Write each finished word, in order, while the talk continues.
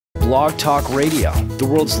Blog Talk Radio, the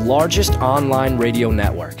world's largest online radio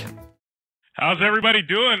network. How's everybody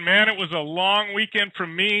doing, man? It was a long weekend for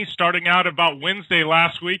me, starting out about Wednesday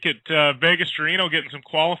last week at Vegas to Reno, getting some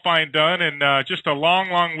qualifying done, and just a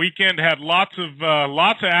long weekend. Had lots of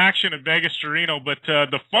action at Vegas to Reno, but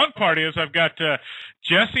the fun part is I've got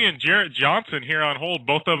Jessie and Jarit Johnson here on hold.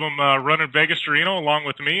 Both of them running Vegas to Reno along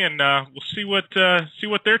with me, and we'll see what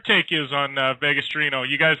their take is on Vegas to Reno.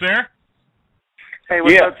 You guys there? Hey,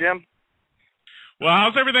 what's up, Jim? Well,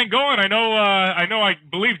 how's everything going? I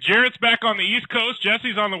believe Jaret's back on the East Coast,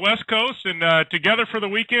 Jessie's on the West Coast, and together for the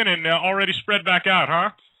weekend and already spread back out,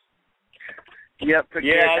 huh? Yep.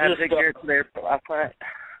 I had to take Jaret today last night.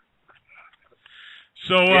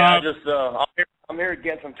 So, I'm here to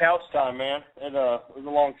get some couch time, man. It was a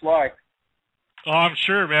long flight. Oh, I'm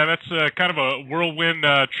sure, man. That's kind of a whirlwind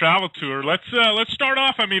travel tour. Let's start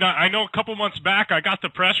off. I mean, I know a couple months back I got the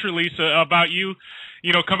press release about you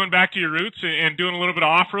coming back to your roots and doing a little bit of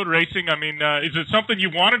off-road racing. I mean, is it something you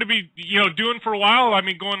wanted to be, doing for a while? I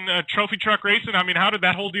mean, going trophy truck racing. I mean, how did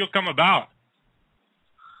that whole deal come about?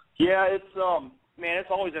 Yeah, it's man, it's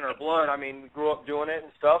always in our blood. I mean, we grew up doing it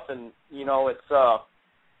and stuff, and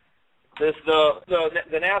it's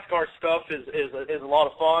the NASCAR stuff is a lot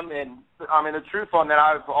of fun, and I mean the true fun that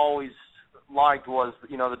I've always liked was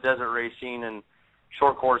the desert racing and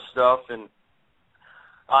short course stuff, and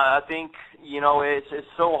I think it's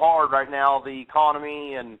so hard right now, the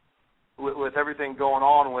economy and with everything going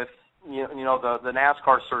on with the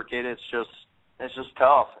NASCAR circuit. It's just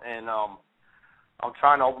tough, and I'm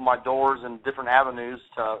trying to open my doors in different avenues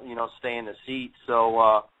to stay in the seat.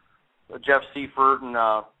 So Jeff Seifert and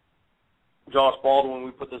Josh Baldwin,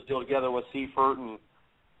 we put this deal together with Seifert and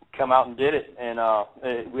come out and did it, and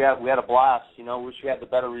we had a blast. Wish we had the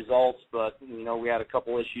better results, but we had a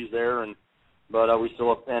couple issues there, but we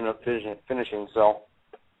still ended up finishing. So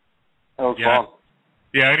it was fun.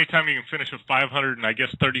 Yeah, anytime you can finish a 500 and I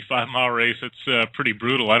guess 35-mile race, it's pretty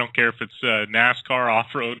brutal. I don't care if it's NASCAR,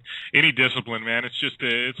 off-road, any discipline, man. It's just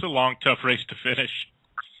it's a long, tough race to finish.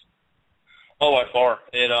 Oh, by far.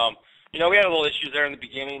 We had a little issues there in the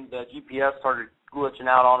beginning. The GPS started glitching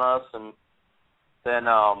out on us, and then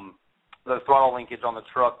the throttle linkage on the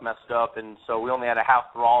truck messed up, and so we only had a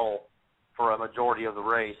half throttle for a majority of the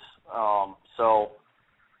race. So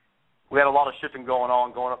we had a lot of shifting going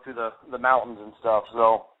up through the mountains and stuff,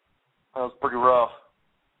 so it was pretty rough.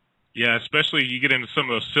 Yeah, especially you get into some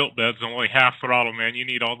of those silt beds and only half throttle, man. You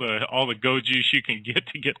need all the go juice you can get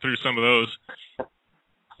to get through some of those.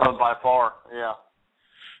 By far, yeah.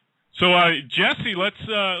 So, Jessie, let's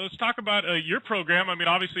talk about your program. I mean,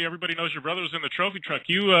 obviously, everybody knows your brother was in the trophy truck.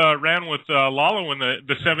 You ran with Lalo in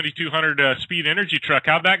the 7200 speed energy truck.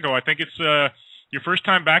 How'd that go? I think it's your first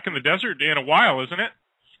time back in the desert in a while, isn't it?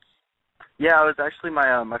 Yeah, it was actually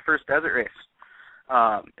my first desert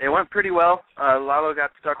race. It went pretty well. Lalo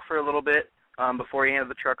got stuck for a little bit before he handed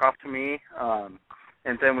the truck off to me,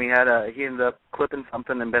 and then he ended up clipping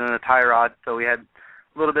something and bending a tie rod, so we had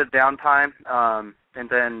a little bit of downtime, and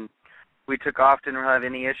then we took off, didn't have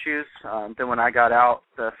any issues. Then when I got out,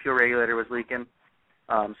 the fuel regulator was leaking,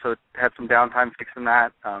 so had some downtime fixing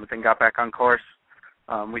that, then got back on course.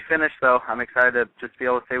 We finished, though. I'm excited to just be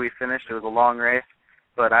able to say we finished. It was a long race,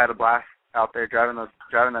 but I had a blast out there driving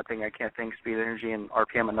that thing. I can't thank Speed Energy and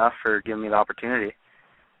RPM enough for giving me the opportunity.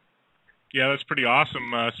 Yeah, that's pretty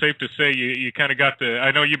awesome. Safe to say you kind of got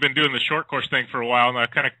I know you've been doing the short course thing for a while,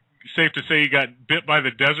 and kind of safe to say you got bit by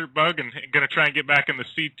the desert bug and going to try and get back in the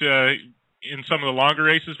seat in some of the longer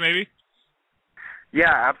races, maybe?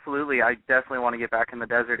 Yeah, absolutely. I definitely want to get back in the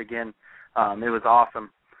desert again. It was awesome.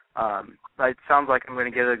 It sounds like I'm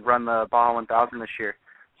going to get to run the Baja 1000 this year,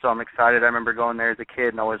 so I'm excited. I remember going there as a kid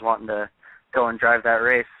and always wanting to go and drive that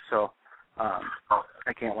race, so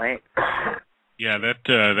I can't wait. Yeah,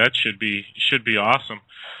 that should be awesome.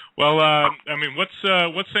 Well, I mean,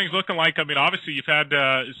 what's things looking like? I mean, obviously you've had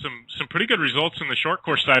some pretty good results in the short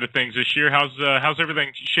course side of things this year. How's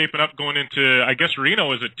everything shaping up going into, I guess,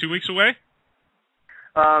 Reno? Is it 2 weeks away?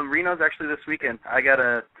 Reno's actually this weekend. I got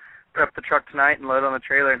to prep the truck tonight and load on the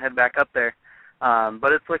trailer and head back up there.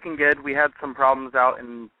 But it's looking good. We had some problems out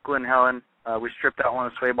in Glen Helen. We stripped out one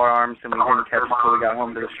of the sway bar arms, and we didn't catch it until we got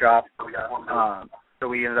home to the shop. So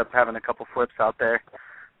we ended up having a couple flips out there.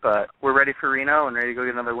 But we're ready for Reno and ready to go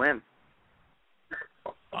get another win.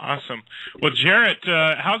 Awesome. Well, Jarit,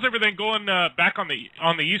 how's everything going back on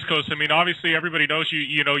the East Coast? I mean, obviously everybody knows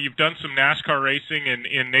you've done some NASCAR racing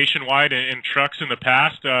in nationwide and trucks in the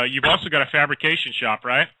past. You've also got a fabrication shop,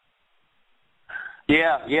 right?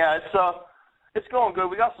 Yeah, it's going good.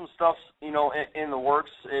 We got some stuff in the works.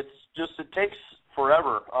 It takes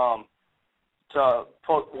forever to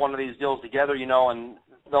put one of these deals together, you know. And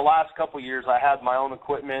the last couple of years, I had my own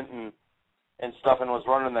equipment and stuff, and was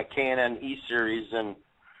running the K&N E Series, and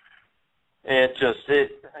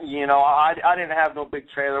you know, I didn't have no big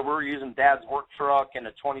trailer. We were using Dad's work truck and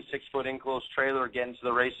a 26-foot enclosed trailer getting to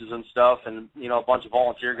the races and stuff, and, you know, a bunch of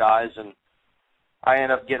volunteer guys, and I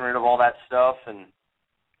ended up getting rid of all that stuff, and,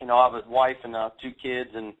 you know, I have a wife and 2 kids,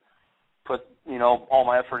 and put, you know, all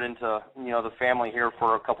my effort into, you know, the family here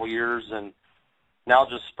for a couple years, and now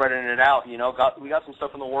just spreading it out, you know. We got some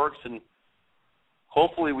stuff in the works, and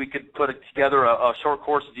hopefully we could put together a short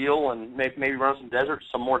course deal and maybe run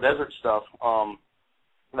some more desert stuff.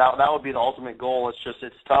 That would be the ultimate goal.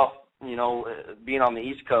 It's tough, you know, being on the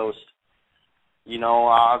East Coast. You know,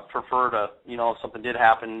 I'd prefer to, you know, if something did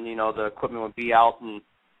happen, you know, the equipment would be out and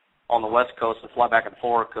on the West Coast and fly back and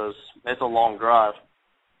forth, because it's a long drive.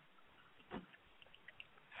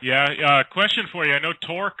 Yeah, question for you. I know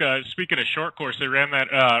Torque, speaking of short course, they ran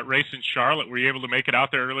that race in Charlotte. Were you able to make it out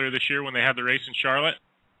there earlier this year when they had the race in Charlotte?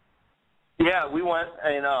 Yeah, we went,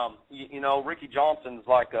 and, you know, Ricky Johnson's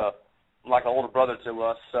like an older brother to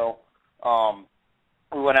us, so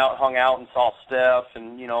we went out, hung out, and saw Steph,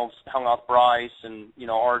 and, you know, hung out with Bryce and, you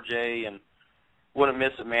know, RJ, and wouldn't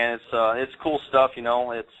miss it, man. It's cool stuff, you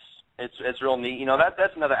know. It's real neat. You know,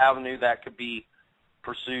 that's another avenue that could be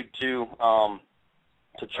pursued too,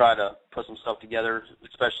 to try to put some stuff together,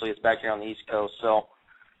 especially it's back here on the East Coast. So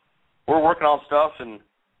we're working on stuff, and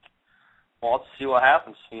we'll have to see what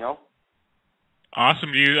happens, you know.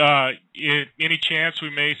 Awesome. Do you, any chance we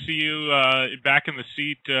may see you back in the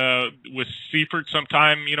seat with Seifert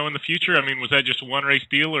sometime, you know, in the future? I mean, was that just a one-race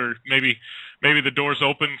deal, or maybe the door's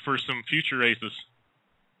open for some future races?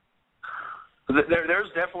 There's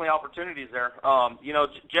definitely opportunities there. You know,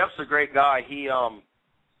 Jeff's a great guy.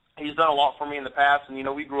 He's done a lot for me in the past, and, you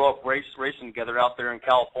know, we grew up racing together out there in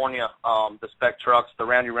California, the spec trucks, the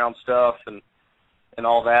roundy round stuff, and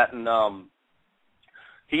all that, and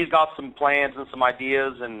he's got some plans and some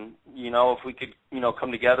ideas, and, you know, if we could, you know,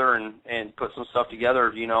 come together and put some stuff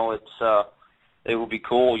together, you know, it would be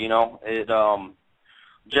cool, you know.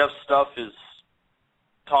 Jeff's stuff is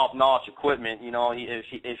top-notch equipment, you know.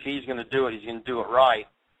 If he's going to do it, he's going to do it right.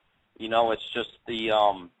 You know, it's just the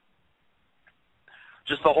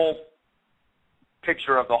whole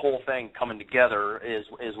picture of the whole thing coming together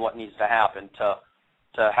is what needs to happen to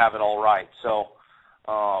have it all right. So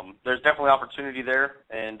there's definitely opportunity there,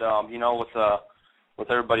 and you know, with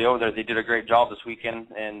everybody over there, they did a great job this weekend,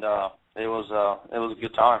 and it was a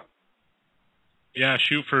good time. Yeah,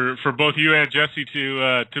 shoot, for both you and Jessie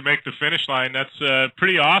to make the finish line, that's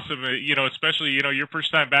pretty awesome. You know, especially, you know, your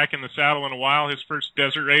first time back in the saddle in a while, his first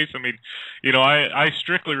desert race. I mean, you know, I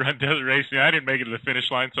strictly run desert racing. I didn't make it to the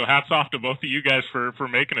finish line, so hats off to both of you guys for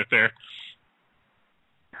making it there.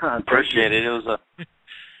 I appreciate it. It was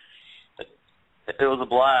a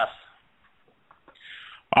blast.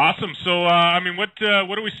 Awesome. So, I mean, what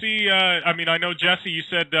do we see? I mean, I know, Jessie, you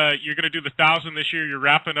said you're going to do the 1,000 this year. You're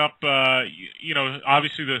wrapping up, you know,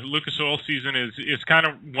 obviously the Lucas Oil season is kind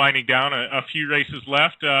of winding down, a few races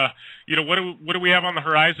left. You know, what do we have on the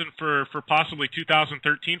horizon for possibly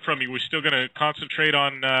 2013 from you? We're still going to concentrate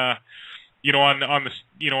on, you know, on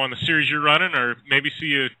the series you're running, or maybe see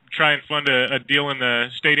you try and fund a deal in the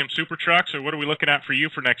Stadium Super Trucks, or what are we looking at for you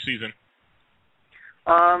for next season?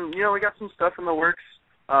 You know, we got some stuff in the works.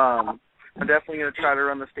 I'm definitely going to try to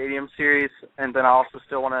run the Stadium Series, and then I also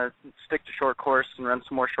still want to stick to short course and run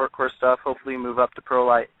some more short course stuff, hopefully move up to Pro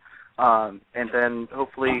Light, and then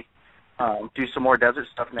hopefully do some more desert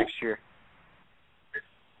stuff next year.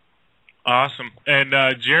 Awesome. And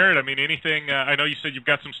Jarit, I mean, anything, I know you said you've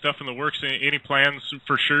got some stuff in the works. Any plans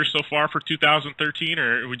for sure so far for 2013,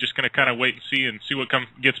 or are we just going to kind of wait and see what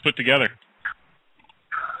gets put together?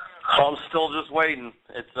 I'm still just waiting.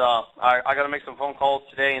 It's I got to make some phone calls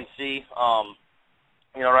today and see.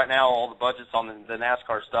 You know, right now all the budgets on the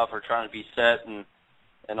NASCAR stuff are trying to be set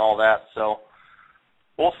and all that. So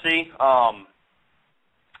we'll see. I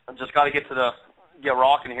just got to get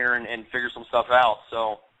rocking here and figure some stuff out.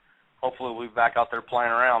 So hopefully we'll be back out there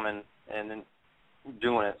playing around and then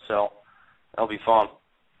doing it. So that'll be fun.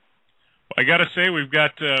 I got to say, we've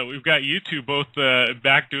got you two both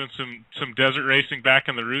back doing some desert racing back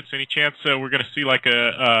in the roots. Any chance we're going to see like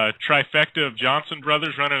a trifecta of Johnson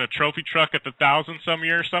brothers running a trophy truck at the 1,000 some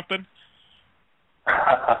year or something?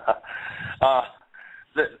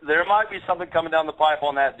 There might be something coming down the pipe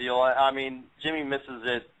on that deal. I mean, Jimmy misses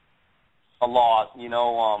it a lot. You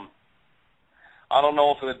know, I don't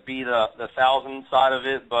know if it would be the 1,000 side of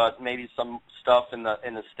it, but maybe some stuff in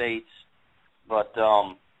the States. But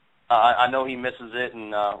I know he misses it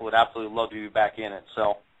and would absolutely love to be back in it.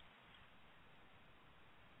 So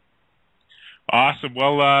Awesome.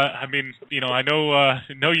 Well, I mean, I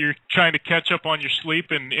know you're trying to catch up on your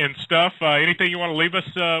sleep and stuff. Anything you want to leave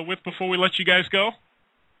us with before we let you guys go?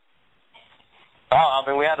 I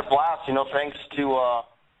mean, we had a blast. Thanks to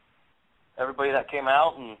everybody that came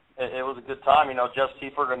out, and it was a good time. Jeff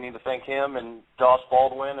Seifert, I need to thank him, and Josh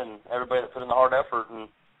Baldwin, and everybody that put in the hard effort, and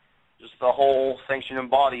just the whole sanctioning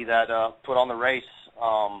body that put on the race.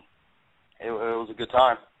 It was a good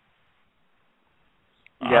time.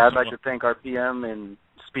 Yeah, I'd like to thank RPM and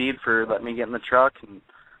Speed for letting me get in the truck, and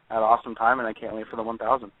had an awesome time, and I can't wait for the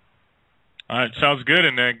 1,000. All right, sounds good,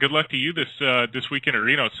 and good luck to you this weekend at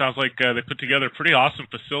Reno. It sounds like they put together a pretty awesome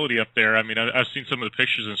facility up there. I mean, I've seen some of the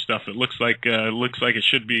pictures and stuff. It looks like it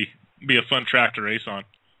should be a fun track to race on.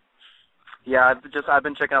 Yeah, I've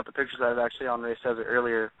been checking out the pictures. I was actually on Race Desert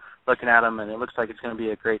earlier, looking at them, and it looks like it's going to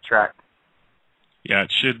be a great track. Yeah,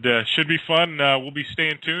 it should be fun. We'll be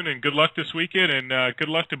staying tuned, and good luck this weekend, and good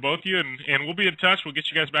luck to both of you, and we'll be in touch. We'll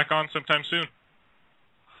get you guys back on sometime soon.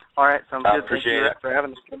 All right, sounds good. Appreciate Thank you it for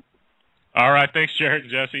having us. All right, thanks, Jarit and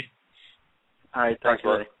Jesse. All right, thanks,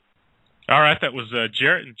 buddy. All right, that was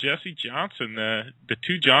Jarit and Jessie Johnson, the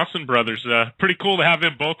two Johnson brothers. Pretty cool to have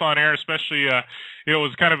them both on air, especially, it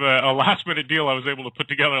was kind of a last-minute deal I was able to put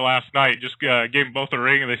together last night. Just gave them both a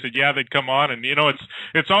ring, and they said, yeah, they'd come on. And,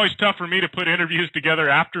 it's always tough for me to put interviews together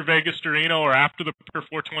after Vegas to Reno or after the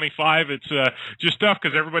 425. It's just tough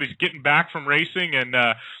because everybody's getting back from racing, and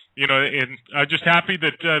and I'm just happy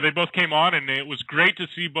that they both came on, and it was great to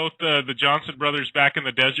see both the Johnson brothers back in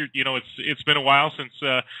the desert. It's been a while since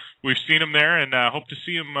we've seen them there, and hope to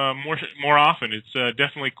see them more often. It's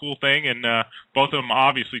definitely a cool thing, and both of them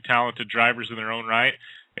obviously talented drivers in their own right,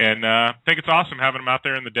 and I think it's awesome having them out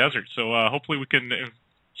there in the desert. So hopefully we can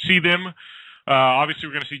see them. Obviously,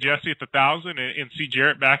 we're going to see Jessie at the 1,000 and see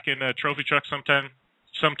Jarit back in a trophy truck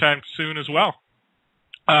sometime soon as well.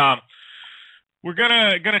 We're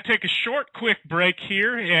gonna take a short, quick break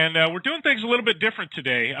here, and we're doing things a little bit different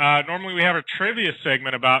today. Normally, we have a trivia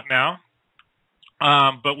segment about now,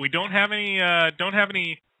 but we don't have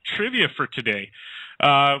any trivia for today.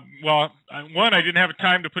 Well, one, I didn't have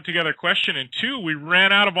time to put together a question, and two, we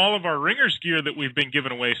ran out of all of our ringers gear that we've been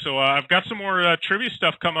giving away. So I've got some more trivia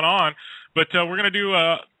stuff coming on, but we're gonna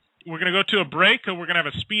do. We're going to go to a break. We're going to have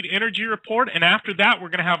a speed energy report, and after that, we're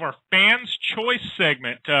going to have our fans' choice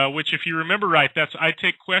segment, which, if you remember right, that's I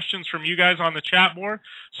take questions from you guys on the chat board.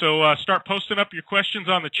 So start posting up your questions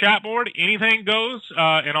on the chat board. Anything goes,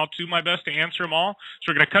 and I'll do my best to answer them all.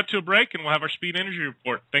 So we're going to cut to a break, and we'll have our speed energy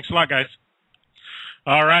report. Thanks a lot, guys.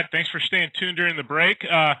 All right, thanks for staying tuned during the break.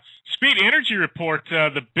 Speed energy report.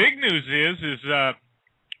 The big news is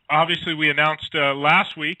obviously, we announced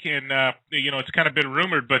last week, and it's kind of been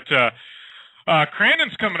rumored, but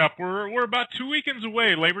Crandon's coming up. We're about 2 weekends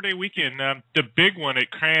away, Labor Day weekend. The big one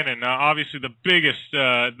at Crandon, obviously the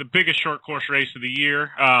biggest short course race of the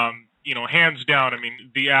year. Hands down. I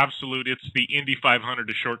mean, it's the Indy 500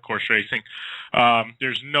 to short course racing.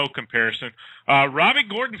 There's no comparison. Robbie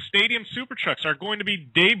Gordon Stadium Super Trucks are going to be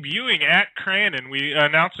debuting at Crandon. We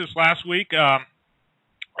announced this last week.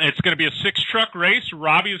 It's going to be a 6-truck race.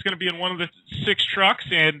 Robbie is going to be in one of the 6 trucks,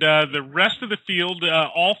 and the rest of the field,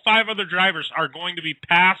 all 5 other drivers, are going to be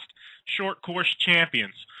past short course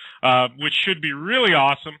champions, which should be really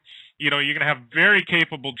awesome. You're going to have very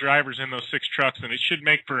capable drivers in those 6 trucks, and it should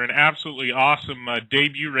make for an absolutely awesome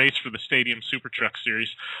debut race for the Stadium Super Truck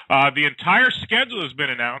Series. The entire schedule has been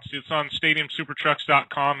announced. It's on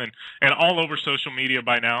stadiumsupertrucks.com and all over social media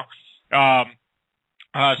by now.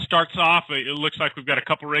 Starts off, it looks like we've got a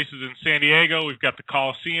couple races in San Diego. We've got the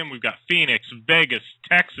Coliseum. We've got Phoenix, Vegas,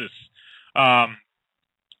 Texas. It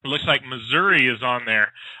looks like Missouri is on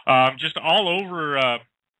there. Just all over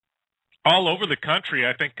the country.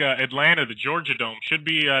 I think Atlanta, the Georgia Dome, should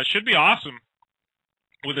be awesome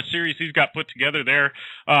with a series he's got put together there,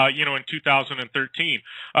 in 2013.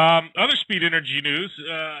 Other speed energy news,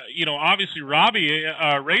 obviously Robbie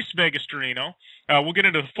raced Vegas to Reno. We'll get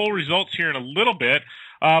into the full results here in a little bit.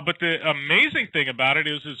 But the amazing thing about it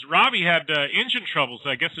is Robbie had engine troubles.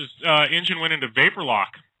 I guess his engine went into vapor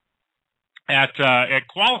lock at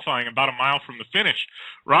qualifying about a mile from the finish.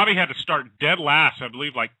 Robbie had to start dead last. I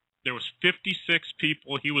believe there was 56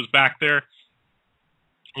 people. He was back there.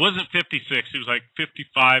 It wasn't 56. He was like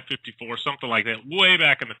 55, 54, something like that, way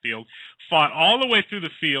back in the field. Fought all the way through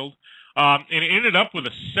the field. And it ended up with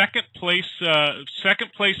a second place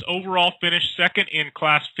overall finish, second in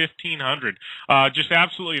class 1500. Just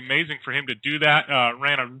absolutely amazing for him to do that.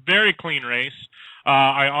 Ran a very clean race.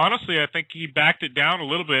 I think he backed it down a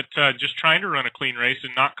little bit, just trying to run a clean race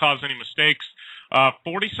and not cause any mistakes.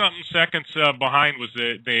 40-something seconds behind was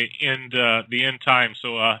the end time.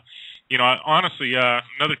 So honestly,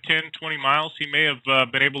 another 10, 20 miles, he may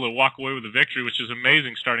have been able to walk away with a victory, which is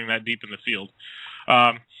amazing starting that deep in the field.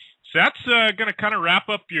 So that's going to kind of wrap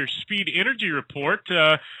up your speed energy report.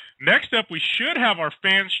 Next up, we should have our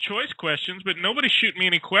fans' choice questions, but nobody's shooting me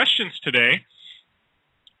any questions today.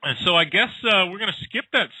 And so I guess we're going to skip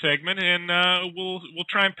that segment, and we'll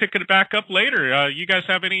try and pick it back up later. You guys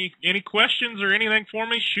have any questions or anything for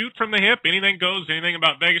me? Shoot from the hip. Anything goes. Anything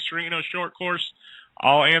about Vegas to Reno short course,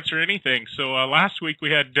 I'll answer anything. So last week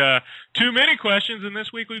we had too many questions, and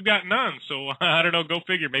this week we've got none. So I don't know. Go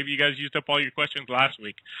figure. Maybe you guys used up all your questions last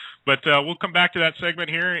week. But we'll come back to that segment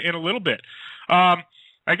here in a little bit. I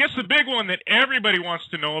guess the big one that everybody wants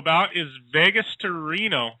to know about is Vegas to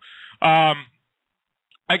Reno.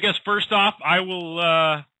 I guess first off,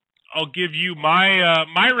 I'll give you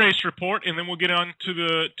my race report, and then we'll get on to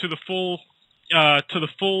the full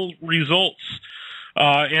results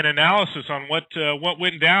and analysis on what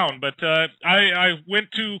went down. But I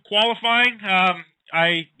went to qualifying.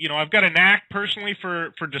 I've got a knack personally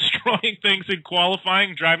for destroying things in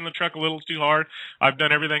qualifying, driving the truck a little too hard. I've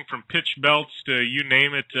done everything from pitch belts to you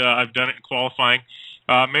name it. I've done it in qualifying.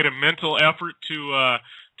 Made a mental effort to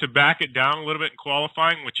back it down a little bit in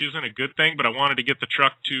qualifying, which isn't a good thing, but I wanted to get the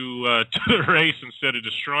truck to the race instead of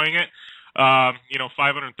destroying it.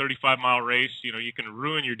 535-mile race, you can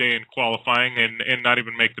ruin your day in qualifying and not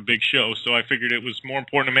even make the big show. So I figured it was more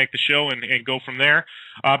important to make the show and go from there.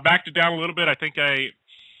 Backed it down a little bit. I think it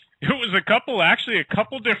was a couple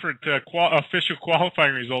different official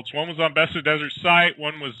qualifying results. One was on Best of Desert site.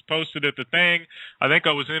 One was posted at the thing. I think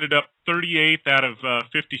I ended up 38th out of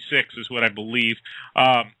 56 is what I believe.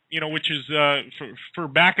 Which is for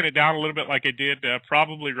backing it down a little bit like I did,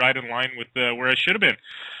 probably right in line with where I should have been.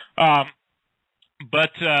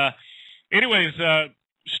 Anyways,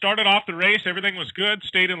 started off the race. Everything was good.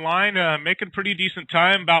 Stayed in line, making pretty decent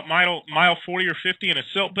time, about mile 40 or 50 in a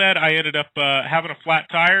silt bed. I ended up having a flat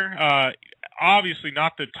tire. Obviously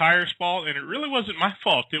not the tire's fault, and it really wasn't my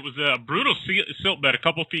fault. It was a brutal silt bed, a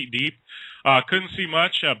couple feet deep. Couldn't see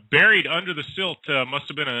much. Buried under the silt must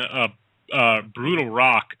have been a brutal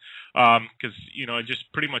rock, because I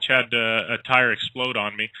just pretty much had a tire explode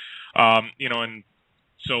on me. And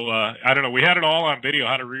so I don't know. We had it all on video.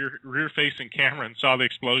 Had a rear-facing camera and saw the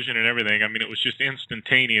explosion and everything. I mean, it was just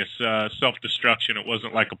instantaneous self-destruction. It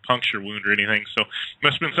wasn't like a puncture wound or anything. So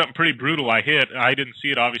must have been something pretty brutal I hit. I didn't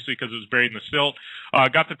see it, obviously, because it was buried in the silt.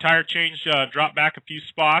 Got the tire changed, dropped back a few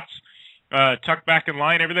spots, tucked back in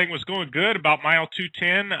line. Everything was going good. About mile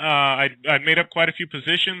 210, I'd made up quite a few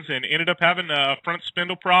positions and ended up having a front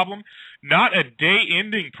spindle problem. Not a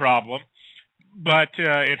day-ending problem, but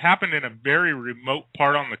it happened in a very remote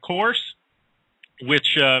part on the course,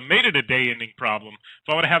 which made it a day-ending problem. If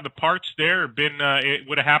I would have had the parts there, it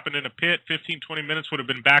would have happened in a pit. 15, 20 minutes would have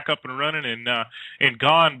been back up and running and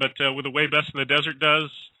gone. But with the way Best in the Desert does,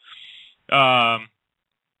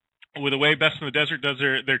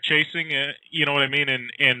 their chasing, you know what I mean,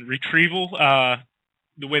 and retrieval,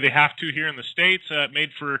 the way they have to here in the States,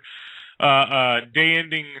 made for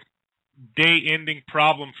day-ending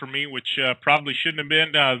problem for me, which probably shouldn't have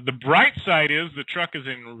been. The bright side is the truck is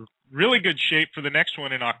in really good shape for the next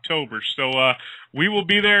one in October. So we will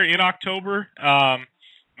be there in October. One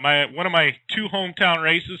of my 2 hometown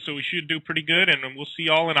races, so we should do pretty good, and we'll see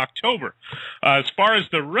y'all in October. As far as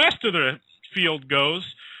the rest of the field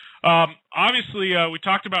goes, obviously we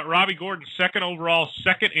talked about Robbie Gordon, second overall,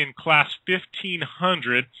 second in class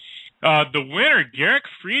 1500. The winner, Garrick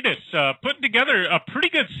Freitas, putting together a pretty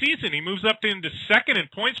good season. He moves up into second in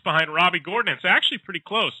points behind Robbie Gordon. It's actually pretty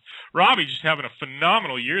close. Robbie just having a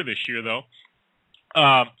phenomenal year this year, though.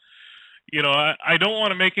 I don't want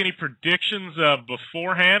to make any predictions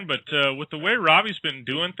beforehand, but with the way Robbie's been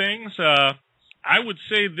doing things, I would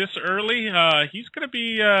say this early, he's going to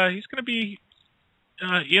be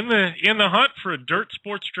in the hunt for a Dirt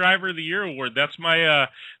Sports Driver of the Year award. That's my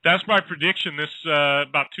prediction. This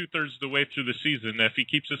about 2/3 of the way through the season. If he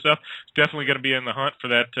keeps this up, he's definitely going to be in the hunt for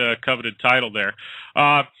that coveted title there.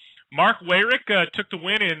 Mark Wayrick took the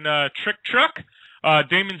win in Trick Truck.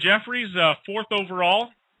 Damon Jeffries 4th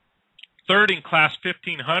overall. 3rd in Class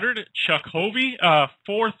 1500, Chuck Hovey,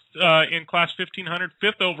 4th in Class 1500,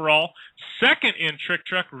 5th overall. 2nd in Trick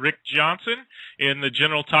Truck, Rick Johnson. In the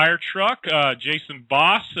General Tire Truck, Jason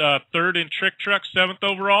Boss, 3rd in Trick Truck, 7th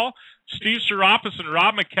overall. Steve Serapis and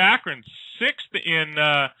Rob McCachran,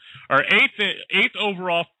 8th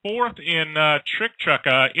overall, 4th in Trick Truck.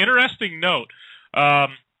 Interesting note.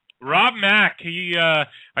 Rob Mack, I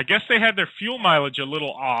guess they had their fuel mileage a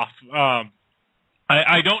little off.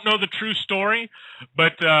 I don't know the true story,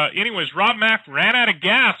 but anyways, Rob Mack ran out of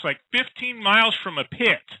gas like 15 miles from a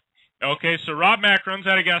pit. Okay, so Rob Mack runs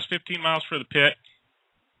out of gas 15 miles for the pit,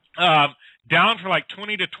 down for like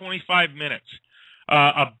 20 to 25 minutes.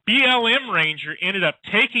 A BLM Ranger ended up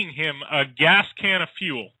taking him a gas can of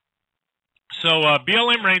fuel. So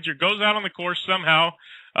BLM Ranger goes out on the course somehow.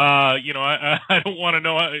 You know, I don't want to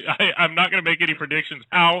know. I'm not going to make any predictions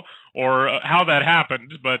how or how that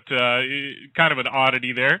happened, but kind of an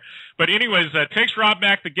oddity there. But anyways, takes Rob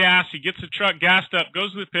Mack the gas. He gets the truck gassed up,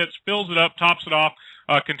 goes to the pits, fills it up, tops it off,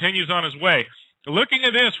 continues on his way. Looking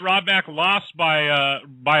at this, Rob Mack lost by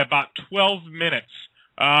about 12 minutes.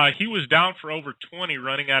 He was down for over 20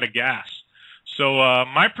 running out of gas. So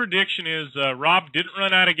my prediction is Rob didn't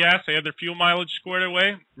run out of gas. They had their fuel mileage squared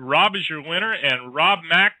away. Rob is your winner, and Rob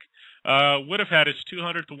Mack would have had his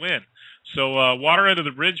 200th win. So water under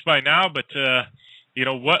the bridge by now, but you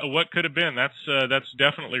know what could have been. That's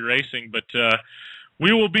definitely racing. But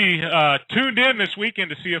we will be tuned in this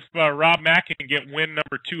weekend to see if Rob Mack can get win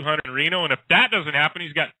number 200 in Reno, and if that doesn't happen,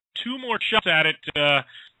 he's got 2 more shots at it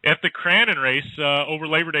at the Crandon race over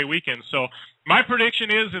Labor Day weekend. So my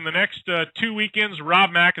prediction is in the next 2 weekends,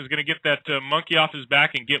 Rob Mack is going to get that monkey off his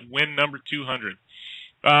back and get win number 200.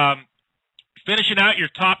 Finishing out your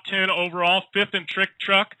top 10 overall, 5th in Trick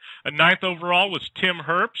Truck, 9th overall was Tim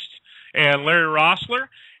Herbst and Larry Rossler.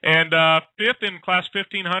 And 5th in Class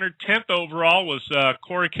 1500, 10th overall was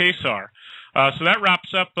Corey Kasar. So that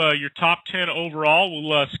wraps up your top 10 overall.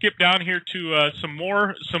 We'll skip down here to some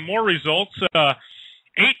more results.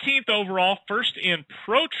 18th overall, first in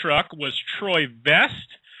Pro Truck was Troy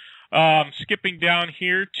Vest. Skipping down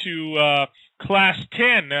here to Class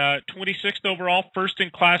 10, 26th overall, first in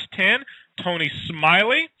Class 10, Tony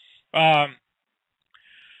Smiley.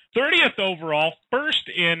 30th overall, first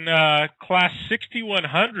in Class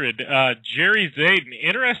 6100, Jerry Zayden.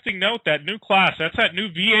 Interesting note, that new class, that's that new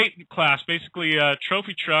V8 class, basically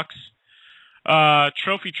trophy trucks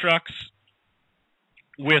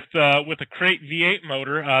with a crate V8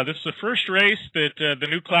 motor. This is the first race that the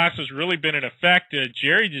new class has really been in effect.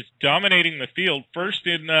 Jerry just dominating the field, first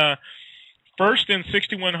in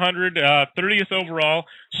 6100, 30th overall.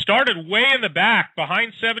 Started way in the back,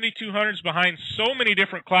 behind 7200s, behind so many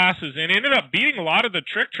different classes, and ended up beating a lot of the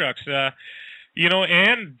trick trucks, you know,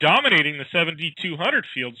 and dominating the 7200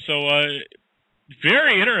 field. So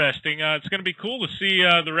very interesting. It's going to be cool to see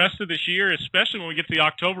the rest of this year, especially when we get to the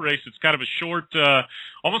October race. It's kind of a short,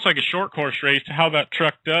 almost like a short course race, how that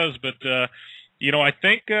truck does. But you know, I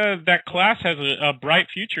think that class has a bright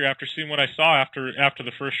future after seeing what I saw after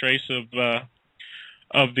the first race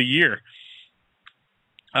of the year.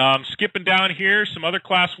 Skipping down here, some other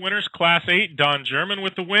class winners. Class 8, Don German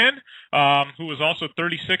with the win, who was also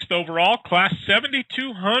 36th overall. Class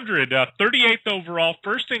 7200, 38th overall,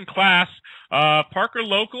 first in class, Parker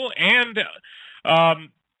Local and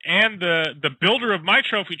the builder of my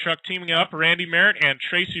trophy truck teaming up, Randy Merritt and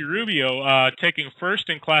Tracy Rubio, taking first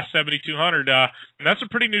in Class 7200. And that's a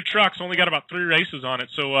pretty new truck. It's only got about 3 races on it.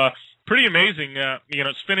 So pretty amazing. You know,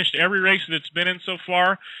 it's finished every race that it's been in so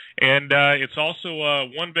far. And it's also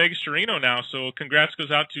won Vegas to Reno now. So congrats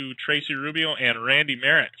goes out to Tracy Rubio and Randy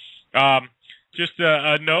Merritt. Just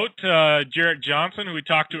a note, Jarit Johnson, who we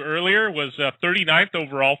talked to earlier, was 39th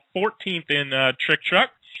overall, 14th in Trick Truck.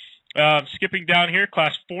 Skipping down here,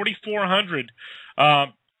 Class 4400.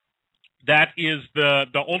 That is the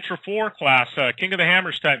Ultra 4 class, King of the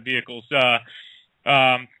Hammers type vehicles.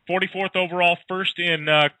 44th overall, first in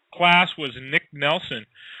class was Nick Nelson.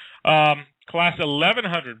 Class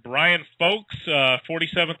 1100, Brian Folks,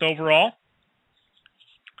 47th overall.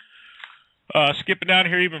 Skipping down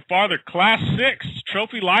here even farther, Class 6,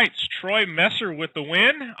 Trophy Lights, Troy Messer with the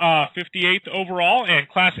win, 58th overall, and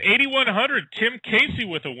Class 8100, Tim Casey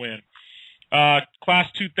with a win.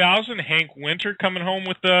 Class 2000, Hank Winter coming home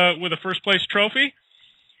with a first place trophy.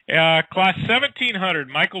 Class 1700,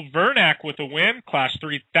 Michael Vernack with a win. Class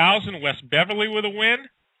 3000, Wes Beverly with a win.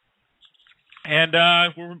 And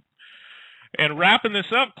wrapping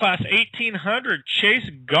this up, Class 1800, Chase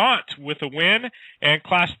Gaunt with a win, and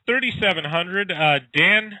Class 3700,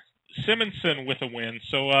 Dan Simonson with a win.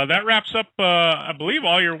 So that wraps up, I believe,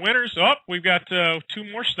 all your winners. Oh, we've got 2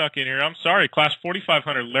 more stuck in here. I'm sorry. Class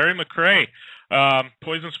 4500, Larry McCrae,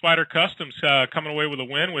 Poison Spider Customs, coming away with a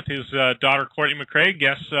win with his daughter Courtney McCrae.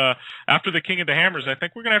 Guess after the King of the Hammers, I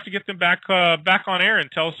think we're going to have to get them back on air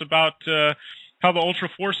and tell us about how the Ultra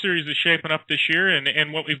 4 Series is shaping up this year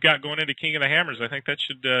and what we've got going into King of the Hammers. I think that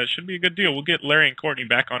should be a good deal. We'll get Larry and Courtney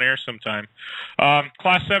back on air sometime.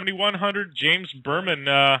 Class 7100, James Berman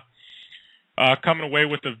coming away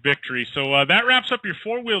with the victory. So that wraps up your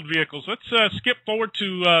four-wheeled vehicles. Let's skip forward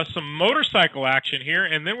to some motorcycle action here,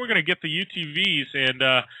 and then we're going to get the UTVs. And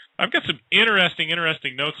I've got some interesting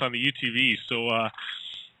notes on the UTVs. So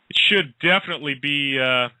it should definitely be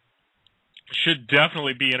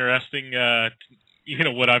interesting.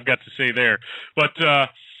 What I've got to say there. But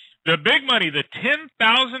the big money, the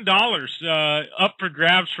 $10,000 up for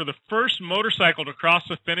grabs for the first motorcycle to cross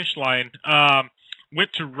the finish line,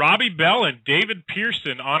 went to Robbie Bell and David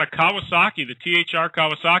Pearson on a Kawasaki, the THR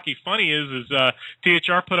Kawasaki. Funny is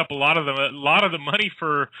THR put up a lot of the money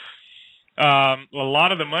for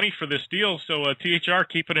this deal. So THR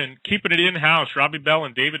keeping it in house. Robbie Bell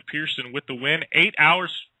and David Pearson with the win, 8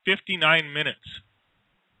 hours 59 minutes.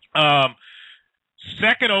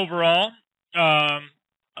 Second overall,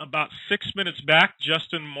 about 6 minutes back,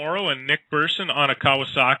 Justin Morrow and Nick Burson on a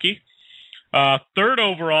Kawasaki. Third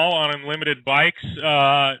overall on Unlimited Bikes,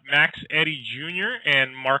 Max Eddy Jr.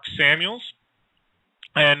 and Mark Samuels.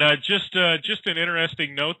 And just an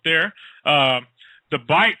interesting note there. The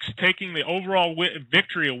bikes taking the overall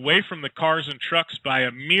victory away from the cars and trucks by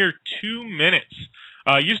a mere 2 minutes.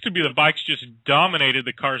 Used to be the bikes just dominated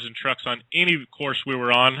the cars and trucks on any course we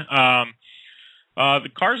were on. The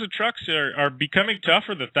cars and trucks are becoming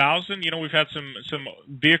tougher. The 1,000, we've had some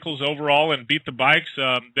vehicles overall and beat the bikes.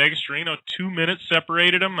 Vegas to Reno, 2 minutes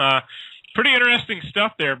separated them. Pretty interesting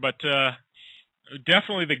stuff there, but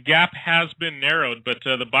definitely the gap has been narrowed. But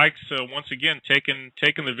the bikes once again taking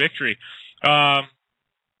the victory.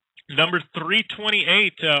 Number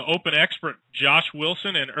 328, Open Expert Josh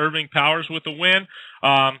Wilson and Irving Powers with the win.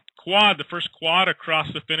 The first quad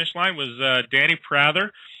across the finish line was Danny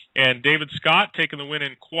Prather and David Scott taking the win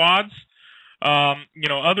in quads.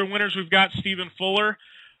 Other winners we've got Stephen Fuller,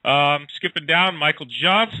 skipping down, Michael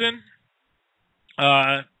Johnson,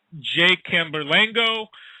 Jay Camberlango,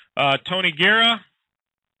 Tony Guerra,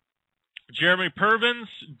 Jeremy Pervins,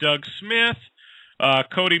 Doug Smith,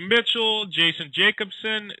 Cody Mitchell, Jason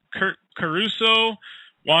Jacobson, Kurt Caruso,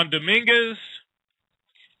 Juan Dominguez,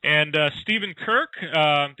 and Stephen Kirk.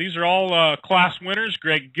 These are all class winners.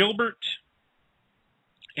 Greg Gilbert.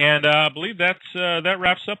 And I believe that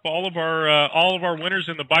wraps up all of our winners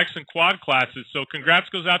in the bikes and quad classes. So congrats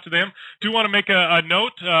goes out to them. Do want to make a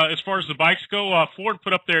note as far as the bikes go. Ford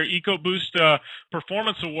put up their EcoBoost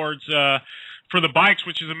Performance Awards for the bikes,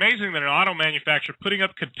 which is amazing that an auto manufacturer putting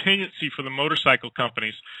up contingency for the motorcycle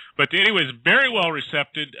companies. But anyways, very well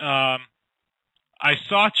received. I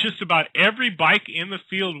saw just about every bike in the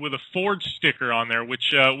field with a Ford sticker on there,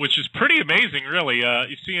 which is pretty amazing, really.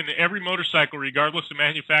 You see in every motorcycle, regardless of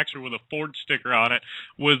manufacturer, with a Ford sticker on it,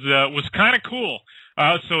 was kind of cool.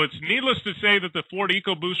 So it's needless to say that the Ford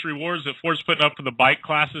EcoBoost rewards that Ford's putting up for the bike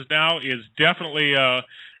classes now is definitely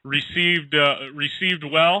received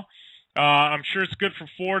well. I'm sure it's good for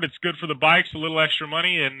Ford. It's good for the bikes, a little extra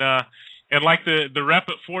money, and like the rep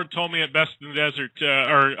at Ford told me at Best in the Desert,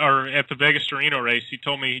 or at the Vegas to Reno race, he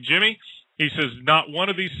told me, Jimmy, he says, not one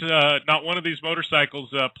of these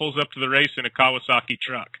motorcycles pulls up to the race in a Kawasaki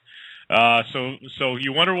truck. So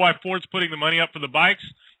you wonder why Ford's putting the money up for the bikes.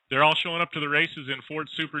 They're all showing up to the races in Ford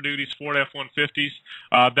Super Duties, Ford F-150s.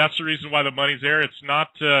 That's the reason why the money's there. It's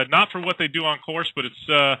not for what they do on course, but it's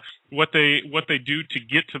what they do to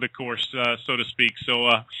get to the course, so to speak.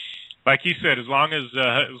 So. Like he said, as long as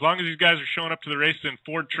these guys are showing up to the race in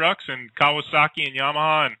Ford trucks and Kawasaki and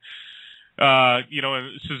Yamaha and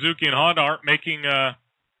and Suzuki and Honda aren't making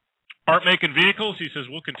vehicles, he says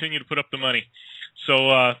we'll continue to put up the money.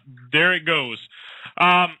 So there it goes.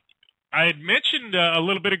 I had mentioned a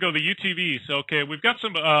little bit ago the UTVs. Okay, we've got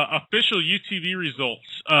some official UTV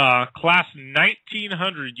results. Class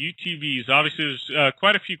 1900 UTVs. Obviously, there's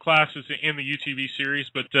quite a few classes in the UTV series,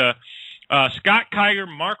 but Scott Kiger,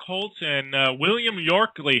 Mark Holtz, and William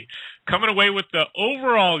Yorkley coming away with the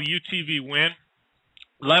overall UTV win,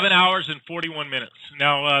 11 hours and 41 minutes.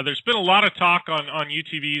 Now, there's been a lot of talk on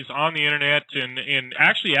UTVs on the internet and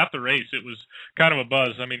actually at the race. It was kind of a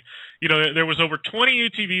buzz. I mean, there was over 20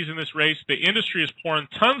 UTVs in this race. The industry is pouring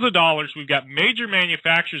tons of dollars. We've got major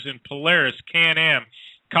manufacturers in Polaris, Can-Am,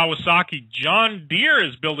 Kawasaki. John Deere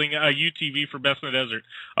is building a UTV for Best in the Desert.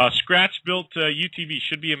 Scratch-built UTV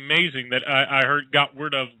should be amazing that I got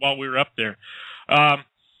word of while we were up there.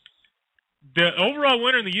 The overall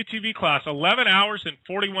winner in the UTV class, 11 hours and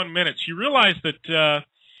 41 minutes. You realize that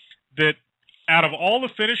that out of all the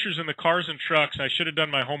finishers in the cars and trucks, I should have done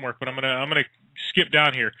my homework, but I'm gonna skip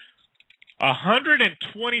down here.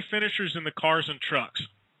 120 finishers in the cars and trucks.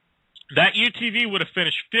 That UTV would have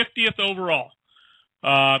finished 50th overall.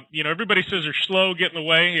 Everybody says they're slow, get in the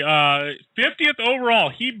way. 50th overall.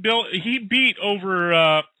 He beat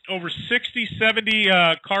over over 60, 70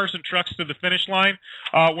 cars and trucks to the finish line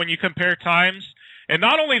when you compare times. And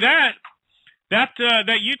not only that, that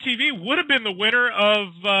UTV would have been the winner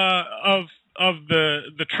of the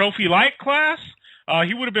Trophy Light class.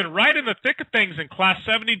 He would have been right in the thick of things in Class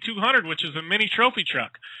 7200, which is a mini trophy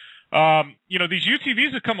truck. These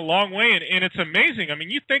UTVs have come a long way, and it's amazing. I mean,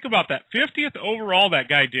 you think about that 50th overall that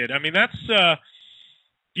guy did. I mean, that's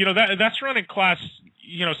that's running Class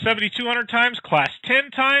 7200 times, Class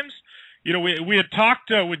 10 times. We had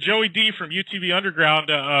talked with Joey D from UTV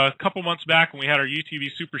Underground a couple months back when we had our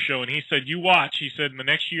UTV Super Show, and he said, "You watch." He said, "In the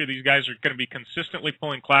next year, these guys are going to be consistently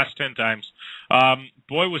pulling Class 10 times."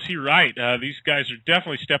 Boy, was he right. These guys are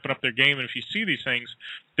definitely stepping up their game, and if you see these things,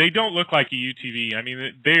 they don't look like a UTV. I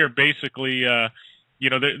mean, they are basically,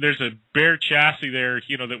 there's a bare chassis there,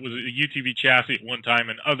 that was a UTV chassis at one time,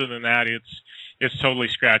 and other than that, it's totally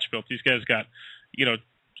scratch built. These guys got,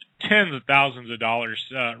 tens of thousands of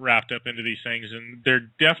dollars wrapped up into these things, and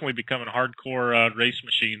they're definitely becoming hardcore race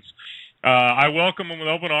machines. I welcome them with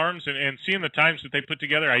open arms, and seeing the times that they put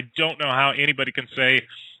together, I don't know how anybody can say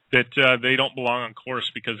that they don't belong on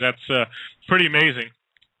course, because that's pretty amazing.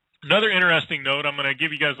 Another interesting note, I'm going to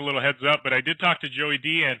give you guys a little heads up, but I did talk to Joey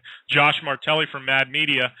D and Josh Martelli from Mad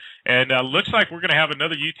Media, and looks like we're going to have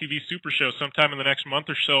another UTV Super Show sometime in the next month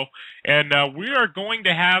or so, and we are going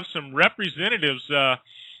to have some representatives,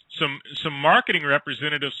 some marketing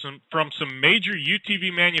representatives from some major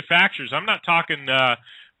UTV manufacturers. I'm not talking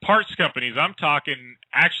parts companies. I'm talking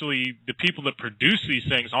actually the people that produce these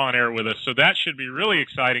things on air with us. So that should be really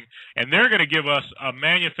exciting. And they're going to give us a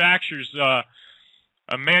manufacturer's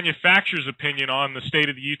opinion on the state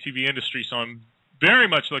of the UTV industry. So I'm very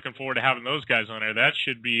much looking forward to having those guys on air. That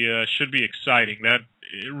should be exciting.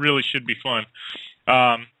 It really should be fun.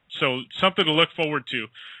 So something to look forward to.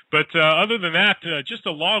 But other than that, just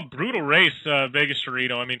a long, brutal race, Vegas to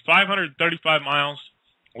Reno. I mean, 535 miles,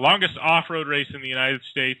 longest off-road race in the United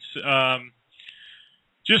States.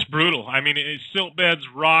 Just brutal. I mean, it's silt beds,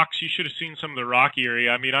 rocks. You should have seen some of the rocky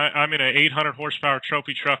area. I mean, I'm in an 800 horsepower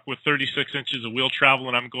trophy truck with 36 inches of wheel travel,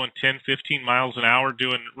 and I'm going 10, 15 miles an hour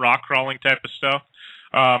doing rock crawling type of stuff.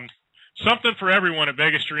 Something for everyone at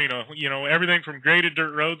Vegas to Reno. Everything from graded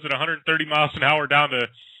dirt roads at 130 miles an hour down to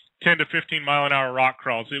 10 to 15 mile an hour rock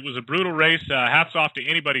crawls. It was a brutal race. Hats off to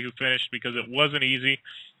anybody who finished, because it wasn't easy.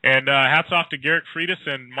 And hats off to Garrett Freitas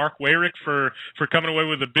and Mark Wayrick for coming away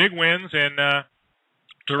with the big wins, and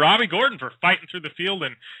to Robbie Gordon for fighting through the field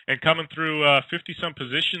and coming through 50-some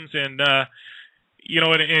positions, and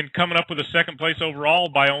and coming up with a second place overall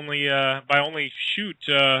by only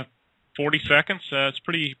 40 seconds. It's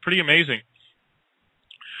pretty amazing.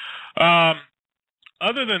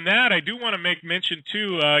 Other than that, I do want to make mention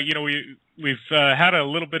too. We've had a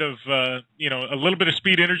little bit of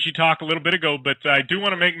speed energy talk a little bit ago, but I do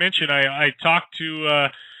want to make mention. I talked to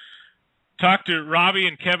Robbie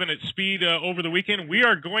and Kevin at Speed over the weekend. We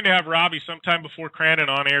are going to have Robbie sometime before Crandon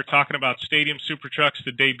on air talking about Stadium Super Trucks,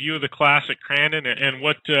 the debut of the class at Crandon, and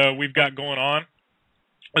what we've got going on,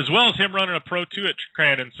 as well as him running a Pro 2 at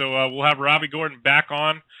Crandon. So we'll have Robbie Gordon back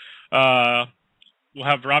on. We'll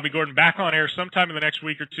have Robbie Gordon back on air sometime in the next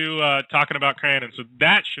week or two talking about Crandon. So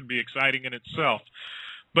that should be exciting in itself.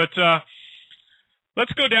 But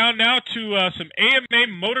let's go down now to some AMA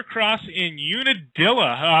motocross in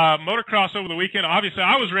Unadilla. Motocross over the weekend. Obviously,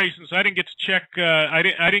 I was racing, so I didn't get to check. I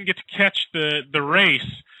didn't get to catch the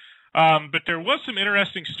race. But there was some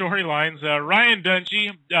interesting storylines. Ryan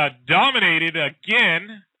Dungey dominated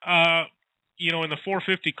again. In the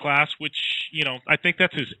 450 class, which, I think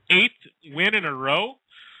that's his 8th win in a row,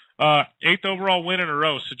 8th overall win in a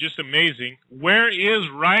row. So just amazing. Where is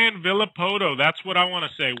Ryan Villapoto? That's what I want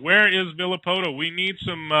to say. Where is Villapoto? We need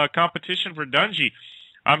some competition for Dungey.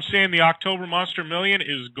 I'm saying the October Monster Million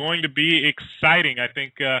is going to be exciting. I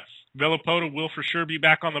think Villapoto will for sure be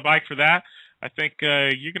back on the bike for that. I think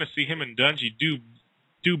you're going to see him and Dungey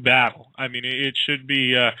do battle. I mean, it should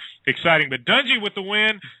be exciting. But Dungey with the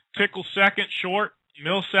win. Tickle second, Short,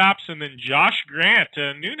 Millsaps, and then Josh Grant,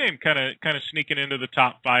 a new name, kind of sneaking into the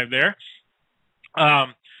top 5 there.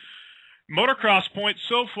 Motocross points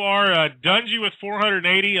so far: Dungey with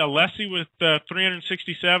 480, Alessi with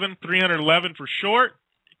 367, 311 for Short,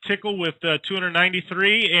 Tickle with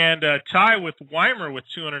 293, and Ty with Weimer with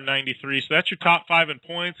 293. So that's your top 5 in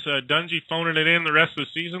points. Dungey phoning it in the rest of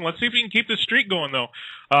the season. Let's see if we can keep this streak going, though.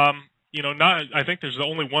 I think there's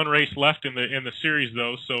only one race left in the series,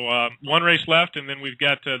 though. So one race left, and then we've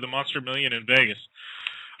got the Monster Million in Vegas.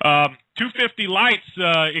 250 Lights.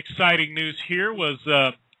 Exciting news here was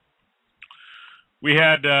We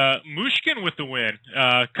had Mushkin with the win.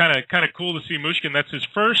 Kind of cool to see Mushkin. That's his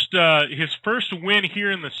first win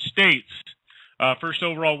here in the States. First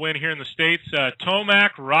overall win here in the States.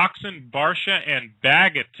 Tomac, Roxon, Barsha, and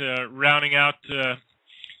Baggett rounding out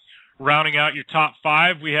your top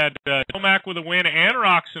five. We had Tomac with a win and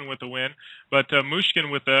Roxon with a win, but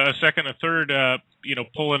Mushkin with a second and third,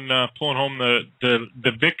 pulling home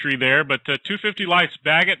the victory there. But 250 lights,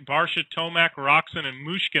 Baggett, Barsha, Tomac, Roxon, and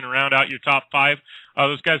Mushkin round out your top five.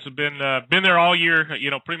 Those guys have been there all year.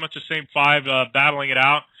 Pretty much the same five, battling it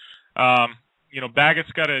out.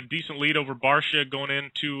 Baggett's got a decent lead over Barsha going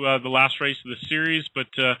into the last race of the series, but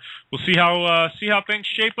we'll see how things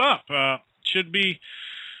shape up. Should be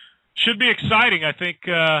exciting. I think,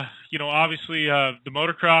 obviously the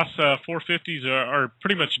motocross 450s are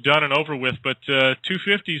pretty much done and over with, but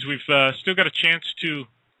 250s, we've still got a chance to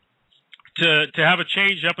have a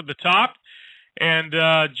change up at the top. And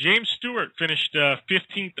James Stewart finished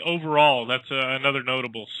 15th overall. That's another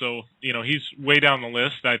notable. So, he's way down the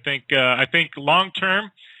list. I think long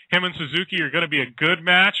term, him and Suzuki are going to be a good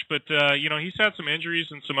match, but he's had some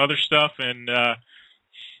injuries and some other stuff, and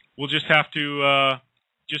we'll just have to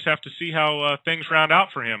see how things round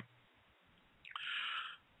out for him.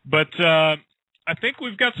 But I think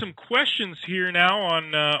we've got some questions here now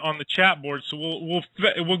on the chat board, so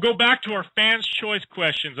we'll go back to our fans' choice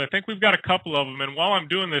questions. I think we've got a couple of them, and while I'm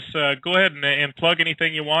doing this, go ahead and plug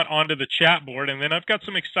anything you want onto the chat board, and then I've got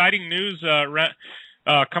some exciting news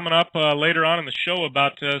coming up later on in the show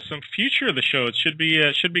about some future of the show. It should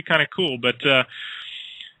be kind of cool, but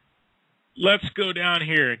let's go down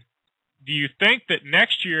here. Do you think that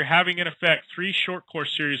next year, having in effect 3 short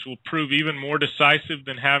course series will prove even more decisive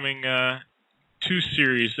than having 2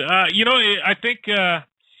 series? I think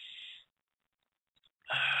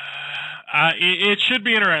it should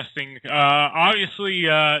be interesting. Obviously,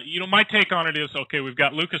 my take on it is, okay, we've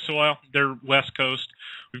got Lucas Oil, they're West Coast.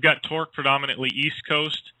 We've got Torque, predominantly East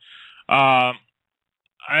Coast.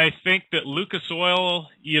 I think that Lucas Oil,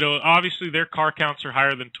 obviously their car counts are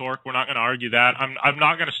higher than Torque. We're not going to argue that. I'm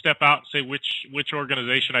not going to step out and say which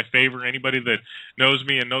organization I favor. Anybody that knows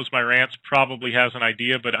me and knows my rants probably has an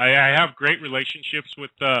idea, but I have great relationships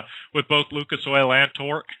with both Lucas Oil and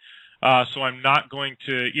Torque. So I'm not going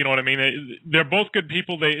to, They're both good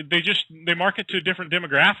people. They market to a different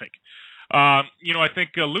demographic. I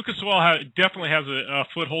think Lucas Oil definitely has a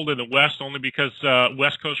foothold in the West, only because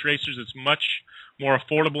West Coast racers, it's much more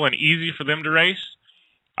affordable and easy for them to race.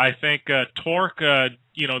 I think Torque,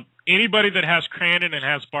 anybody that has Crandon and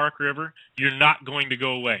has Bark River, you're not going to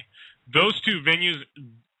go away. Those two venues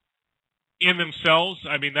in themselves,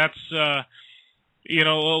 I mean, that's, let's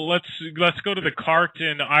go to the CART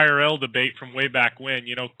and IRL debate from way back when.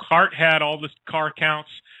 CART had all the car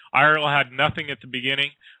counts. IRL had nothing at the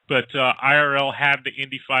beginning, but IRL had the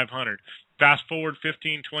Indy 500. Fast forward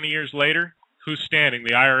 15, 20 years later, who's standing?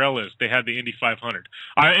 The IRL is. They had the Indy 500.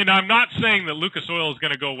 And I'm not saying that Lucas Oil is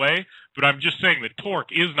going to go away, but I'm just saying that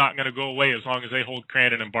Torque is not going to go away as long as they hold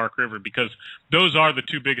Crandon and Bark River, because those are the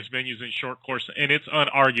 2 biggest venues in short course, and it's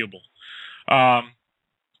unarguable. But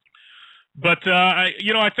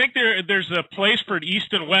I think there's a place for an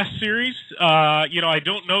East and West series. I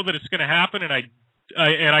don't know that it's going to happen, and I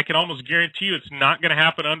can almost guarantee you it's not going to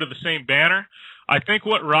happen under the same banner. I think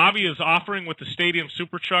what Robbie is offering with the Stadium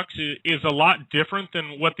Super Trucks is a lot different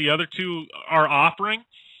than what the other 2 are offering.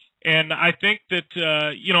 And I think that,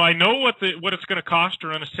 I know what it's going to cost to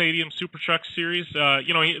run a Stadium Super Truck series.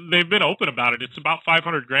 They've been open about it. It's about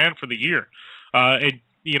 $500,000 for the year.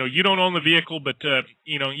 You don't own the vehicle, but,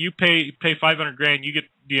 you pay $500,000, you get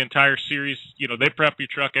the entire series. They prep your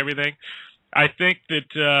truck, everything. I think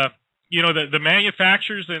that, the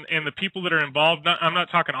manufacturers and the people that are involved, I'm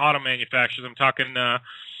not talking auto manufacturers, I'm talking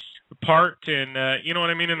part and,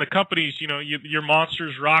 and the companies, your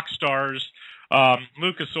Monsters, Rockstars,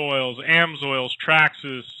 Lucas Oils, AMS Oils,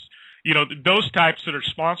 Traxxas, those types that are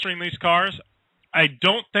sponsoring these cars. I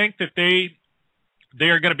don't think that they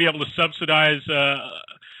are going to be able to subsidize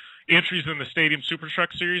entries in the Stadium Super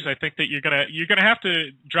Truck Series. I think that you're gonna have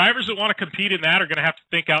to, drivers that want to compete in that are going to have to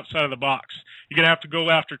think outside of the box. You're going to have to go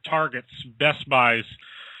after Targets, Best Buys,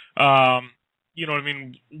 Walmart's,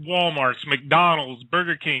 McDonald's,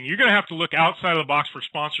 Burger King. You're going to have to look outside of the box for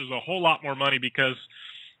sponsors a whole lot more money, because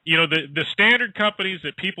the standard companies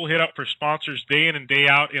that people hit up for sponsors day in and day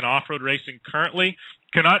out in off-road racing currently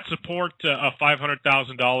cannot support a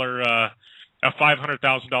 $500,000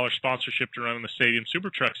 sponsorship to run in the Stadium Super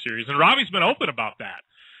Truck Series. And Robbie's been open about that.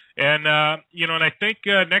 And, and I think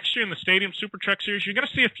next year in the Stadium Super Truck Series, you're going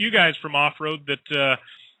to see a few guys from off-road that,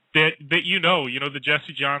 that the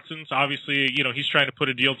Jessie Johnsons. Obviously, he's trying to put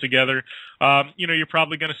a deal together. You're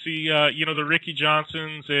probably going to see, the Ricky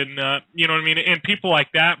Johnsons and, and people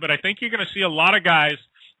like that. But I think you're going to see a lot of guys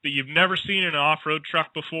that you've never seen in an off-road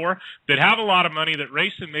truck before that have a lot of money that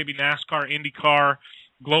race in maybe NASCAR, IndyCar,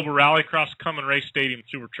 Global Rallycross, come and race stadium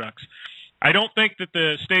super trucks. I don't think that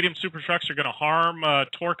the stadium super trucks are going to harm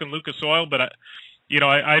Torque and Lucas Oil, but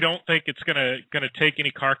I don't think it's going to take any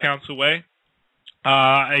car counts away.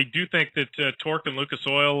 I do think that Torque and Lucas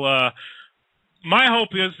Oil, my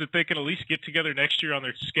hope is that they can at least get together next year on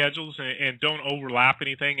their schedules and don't overlap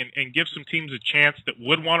anything and give some teams a chance that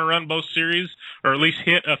would want to run both series or at least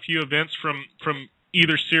hit a few events from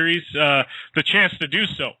either series, the chance to do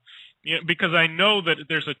so. Because I know that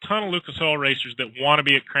there's a ton of Lucas Oil racers that want to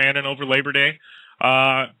be at Crandon over Labor Day.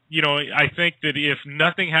 I think that if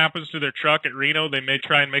nothing happens to their truck at Reno, they may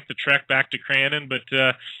try and make the trek back to Crandon, but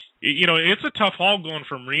it's a tough haul going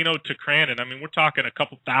from Reno to Crandon. I mean, we're talking a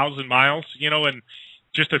couple thousand miles, and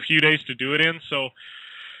just a few days to do it in. So,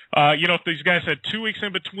 if these guys had 2 weeks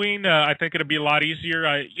in between, I think it'd be a lot easier.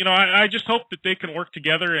 I just hope that they can work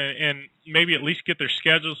together and maybe at least get their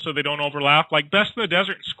schedules so they don't overlap, like Best in the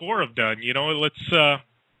Desert and Score have done. Let's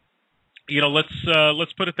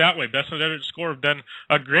put it that way. Best in the Desert and Score have done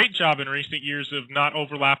a great job in recent years of not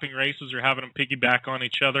overlapping races or having them piggyback on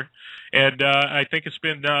each other, and I think it's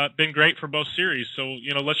been great for both series. So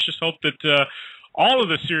let's just hope that all of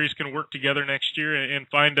the series can work together next year and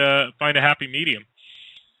find a happy medium.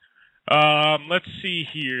 Let's see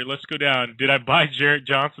here. Let's go down. Did I buy Jarit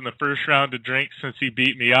Johnson the first round to drink since he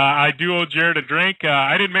beat me? I do owe Jarit a drink.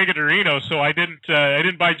 I didn't make it to Reno, so I didn't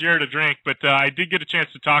buy Jarit a drink, but I did get a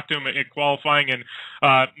chance to talk to him at qualifying and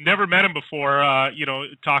never met him before,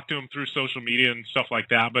 talked to him through social media and stuff like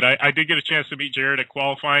that. But I did get a chance to meet Jarit at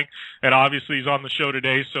qualifying, and obviously he's on the show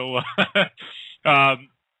today, so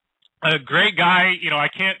a great guy. I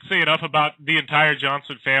can't say enough about the entire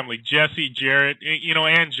Johnson family, Jessie, Jarit,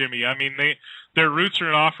 and Jimmy. I mean, their roots are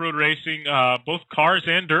in off-road racing, both cars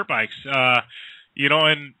and dirt bikes,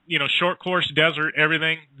 short course, desert,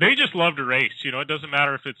 everything. They just love to race. It doesn't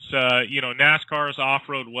matter if it's, NASCAR's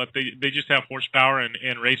off-road, they just have horsepower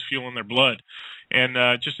and race fuel in their blood. And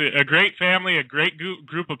just a great family, a great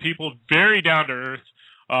group of people, very down to earth,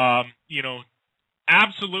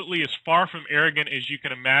 absolutely as far from arrogant as you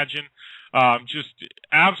can imagine. Just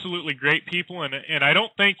absolutely great people, and I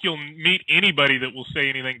don't think you'll meet anybody that will say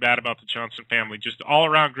anything bad about the Johnson family. Just all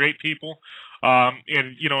around great people, I'm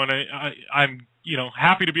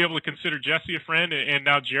happy to be able to consider Jessie a friend and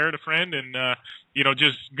now Jarit a friend, and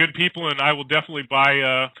just good people. And I will definitely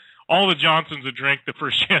buy all the Johnsons a drink the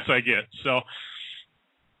first chance I get. So.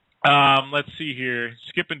 Let's see here.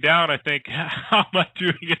 Skipping down, I think, how am I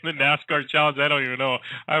doing in the NASCAR Challenge? I don't even know.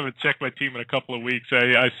 I haven't checked my team in a couple of weeks.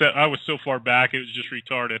 I was so far back, it was just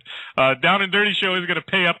retarded. Down and Dirty Show is going to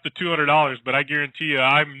pay up the $200, but I guarantee you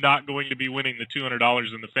I'm not going to be winning the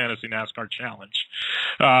 $200 in the Fantasy NASCAR Challenge.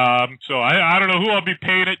 So I don't know who I'll be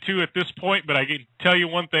paying it to at this point, but I can tell you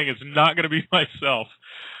one thing, it's not going to be myself.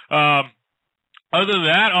 Other than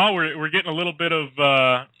that, we're getting a little bit of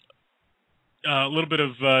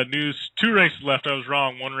news. 2 races left. I was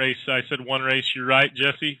wrong. 1 race. I said 1 race. You're right,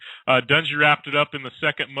 Jesse. Dungey wrapped it up in the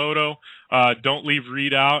second moto. Don't leave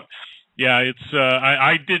Reed out. Yeah, it's.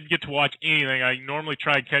 I didn't get to watch anything. I normally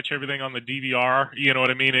try and catch everything on the DVR. You know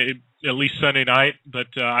what I mean? At least Sunday night,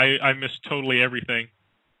 but I missed totally everything.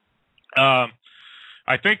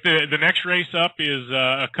 I think the next race up is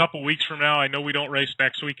a couple weeks from now. I know we don't race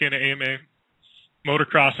next weekend at AMA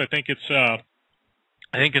Motocross. I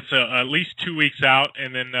think it's at least 2 weeks out,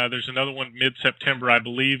 and then there's another one mid-September, I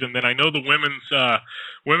believe. And then I know the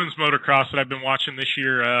women's motocross that I've been watching this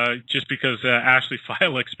year, just because Ashley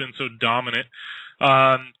Fialick's been so dominant.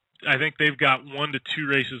 I think they've got 1 to 2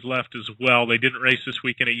 races left as well. They didn't race this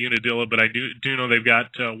weekend at Unadilla, but I do know they've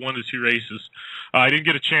got 1 to 2 races. I didn't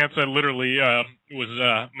get a chance. I literally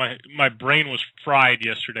my brain was fried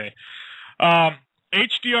yesterday.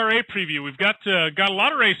 HDRA preview. We've got a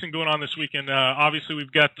lot of racing going on this weekend. Obviously,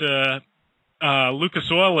 we've got Lucas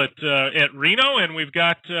Oil at Reno, and we've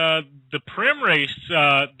got the Prim race,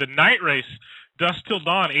 the night race, Dusk Till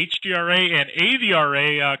Dawn, HDRA and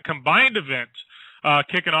AVRA combined event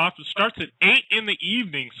kicking off. It starts at 8 in the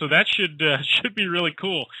evening, so that should be really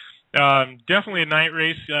cool. Definitely a night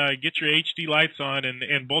race. Get your HD lights on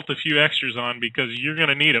and bolt a few extras on because you're going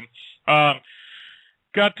to need them.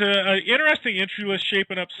 Got an interesting entry list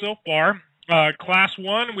shaping up so far. Class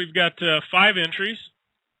 1, we've got 5 entries.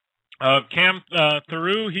 Cam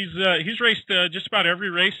Theroux, he's raced just about every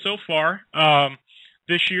race so far.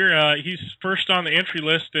 this year. He's first on the entry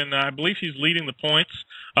list, and I believe he's leading the points.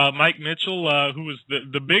 Mike Mitchell, who was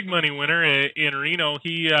the big money winner in Reno,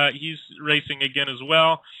 he's racing again as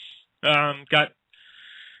well.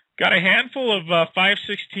 Got a handful of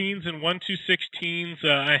 516s and 1/216s,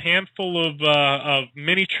 a handful of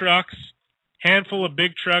mini trucks, handful of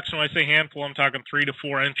big trucks. When I say handful, I'm talking 3 to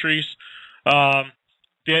 4 entries.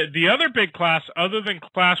 The other big class, other than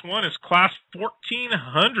Class 1, is Class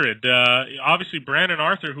 1400. Obviously, Brandon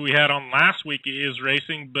Arthur, who we had on last week, is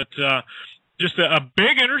racing, but just a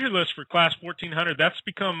big entry list for Class 1400. That's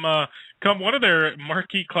become one of their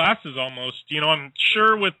marquee classes almost. You know, I'm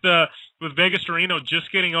sure with Vegas to Reno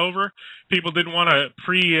just getting over, people didn't want to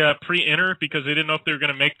pre-enter because they didn't know if they were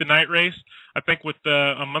going to make the night race. I think with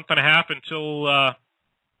a month and a half until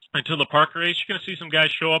the park race, you're going to see some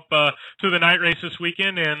guys show up to the night race this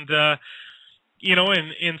weekend and you know,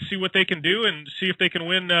 and see what they can do and see if they can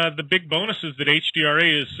win the big bonuses that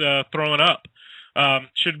HDRA is throwing up.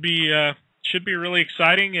 Should be really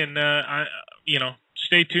exciting, and you know,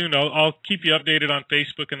 stay tuned. I'll keep you updated on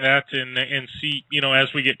Facebook and that, and see, you know,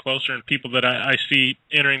 as we get closer and people that I see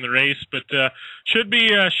entering the race. But should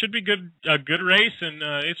be a good race, and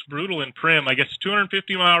it's brutal in Prim. I guess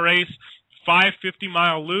 250-mile race, 5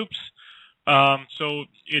 50-mile loops. So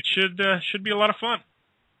it should be a lot of fun.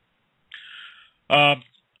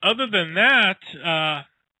 Other than that,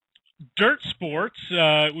 dirt sports,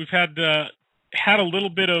 we've had a little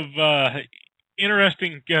bit of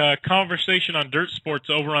interesting conversation on dirt sports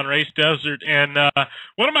over on Race Desert, and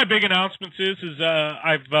one of my big announcements is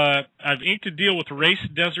I've inked a deal with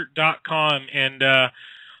RaceDesert.com, and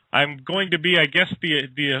I'm going to be, I guess,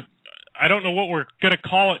 the I don't know what we're going to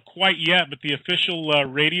call it quite yet, but the official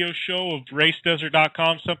radio show of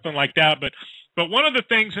RaceDesert.com, something like that. But one of the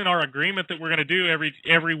things in our agreement that we're going to do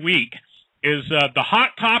every week is the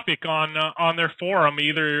hot topic on their forum,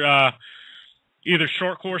 either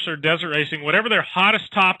short course or desert racing, whatever their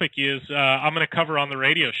hottest topic is, I'm going to cover on the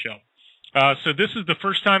radio show. So this is the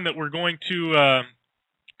first time that we're going to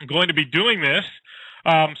be doing this.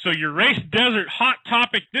 So your Race Desert hot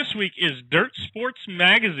topic this week is Dirt Sports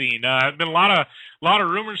Magazine. There's been a lot of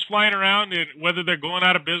rumors flying around, and whether they're going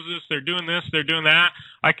out of business, they're doing this, they're doing that.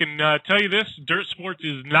 I can tell you this: Dirt Sports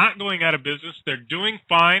is not going out of business. They're doing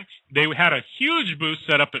fine. They had a huge booth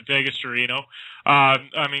set up at Vegas to Reno.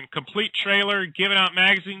 I mean, complete trailer, giving out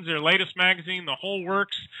magazines, their latest magazine, the whole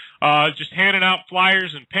works. Just handing out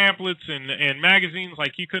flyers and pamphlets and magazines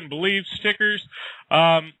like you couldn't believe, stickers.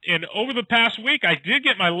 And over the past week, I did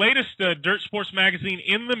get my latest Dirt Sports magazine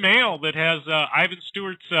in the mail that has Ivan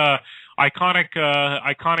Stewart's iconic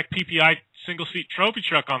PPI single-seat trophy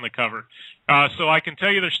truck on the cover. So I can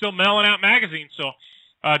tell you they're still mailing out magazines. So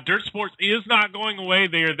Dirt Sports is not going away.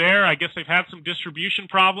 They are there. I guess they've had some distribution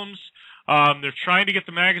problems. They're trying to get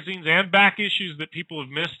the magazines and back issues that people have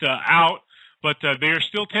missed out. But they are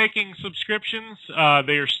still taking subscriptions.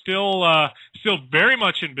 They are still very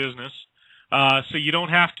much in business. So you don't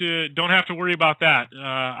have to worry about that.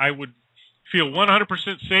 I would feel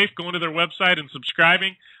 100% safe going to their website and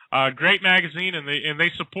subscribing. Great magazine, and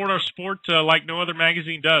they support our sport like no other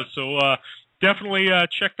magazine does. So definitely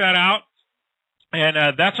check that out. And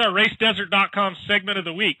that's our RaceDesert.com segment of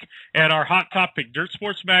the week and our hot topic, Dirt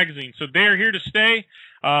Sports Magazine. So they're here to stay,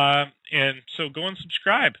 and so go and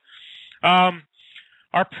subscribe.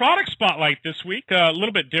 Our product spotlight this week, a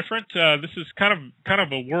little bit different. This is kind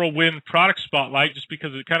of a whirlwind product spotlight, just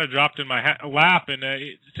because it kind of dropped in my lap, and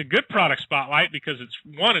it's a good product spotlight because it's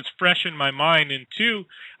fresh in my mind, and two,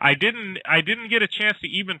 I didn't get a chance to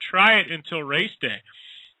even try it until race day.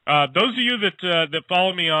 Those of you that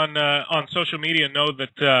follow me on social media know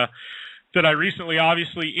that I recently,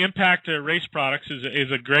 obviously, Impact Race Products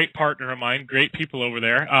is a great partner of mine, great people over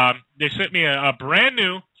there. They sent me a brand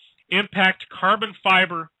new Impact carbon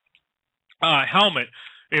fiber helmet.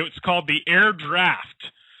 It's called the Air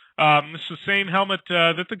Draft. This is the same helmet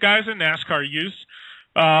that the guys in NASCAR use.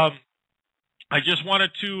 I just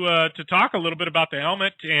wanted to talk a little bit about the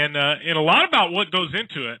helmet and a lot about what goes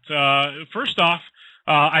into it. First off,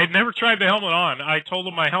 I had never tried the helmet on. I told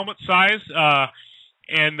them my helmet size,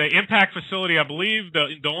 and the Impact facility, I believe,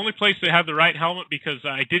 the only place that had the right helmet, because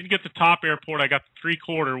I didn't get the top airport, I got the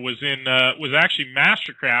 3/4, was actually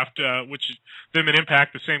Mastercraft, which is them and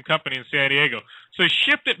Impact, the same company in San Diego. So they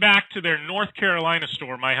shipped it back to their North Carolina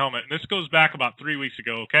store, my helmet, and this goes back about 3 weeks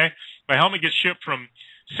ago, okay? My helmet gets shipped from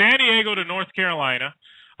San Diego to North Carolina.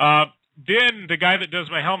 Then the guy that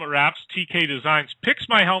does my helmet wraps, TK Designs, picks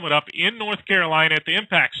my helmet up in North Carolina at the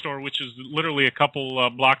Impact store, which is literally a couple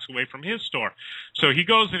blocks away from his store. So he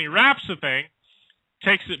goes and he wraps the thing,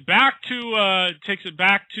 takes it back to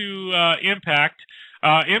Impact.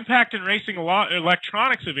 Impact and Racing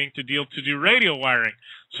Electronics have inked a deal to do radio wiring.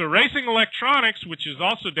 So Racing Electronics, which is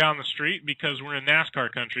also down the street because we're in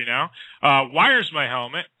NASCAR country now, wires my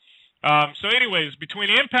helmet. So anyways, between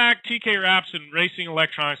Impact, TK Wraps, and Racing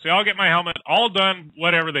Electronics, they all get my helmet all done,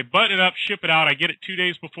 whatever. They button it up, ship it out. I get it 2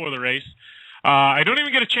 days before the race. I don't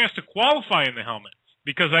even get a chance to qualify in the helmet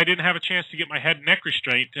because I didn't have a chance to get my head and neck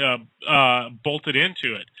restraint bolted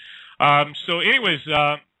into it. So anyways,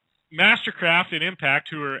 Mastercraft and Impact,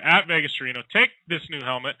 who are at Vegas Reno, take this new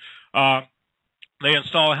helmet. They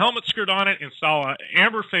install a helmet skirt on it, install an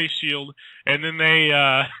amber face shield, and then they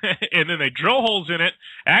drill holes in it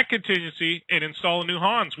at contingency and install a new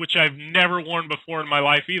Hans, which I've never worn before in my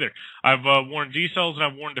life either. I've worn D-cells and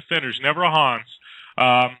I've worn Defenders, never a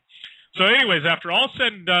Hans. So anyways, after all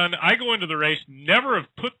said and done, I go into the race, never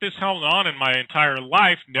have put this helmet on in my entire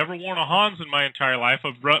life, never worn a Hans in my entire life.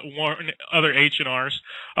 I've worn other H&Rs,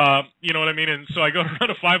 you know what I mean? And so I go to run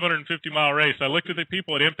a 550-mile race. I looked at the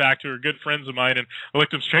people at Impact who are good friends of mine, and I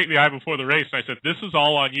looked them straight in the eye before the race, and I said, this is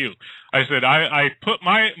all on you. I said, I put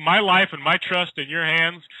my life and my trust in your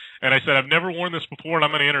hands, and I said, I've never worn this before, and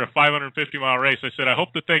I'm going to enter a 550-mile race. I said, I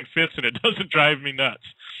hope the thing fits and it doesn't drive me nuts.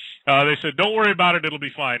 They said, don't worry about it, it'll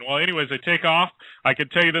be fine. Well, anyways, they take off. I can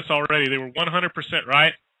tell you this already. They were 100%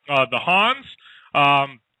 right. The Hans,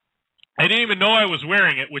 I didn't even know I was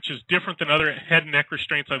wearing it, which is different than other head and neck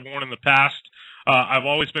restraints I've worn in the past. I've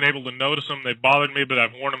always been able to notice them. They bothered me, but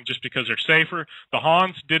I've worn them just because they're safer. The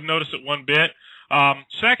Hans did notice it one bit.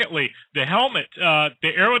 Secondly, the helmet, the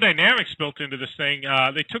aerodynamics built into this thing,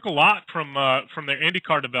 they took a lot from their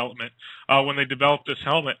IndyCar development when they developed this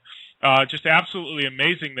helmet. Just absolutely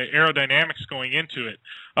amazing, the aerodynamics going into it.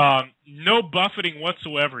 No buffeting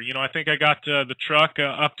whatsoever. You know, I think I got the truck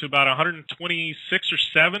up to about 126 or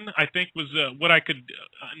 7, I think was what I could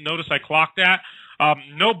notice I clocked at.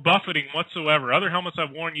 No buffeting whatsoever. Other helmets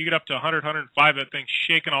I've worn, you get up to 100, 105, that thing's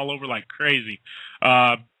shaking all over like crazy.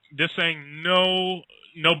 This thing, no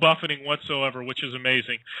buffeting whatsoever, which is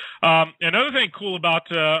amazing. Another thing cool about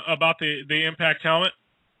the Impact helmet,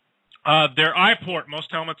 their eye port.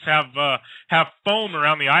 Most helmets have foam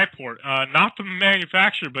around the eye port. Not the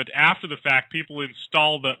manufacturer, but after the fact, people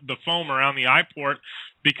install the foam around the eye port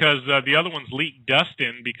because the other ones leak dust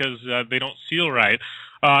in because they don't seal right.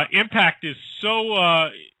 Impact is so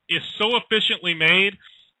efficiently made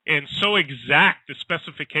and so exact, the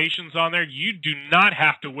specifications on there, you do not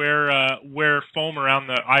have to wear foam around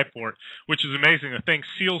the eye port, which is amazing. The thing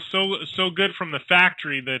seals so good from the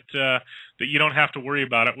factory that you don't have to worry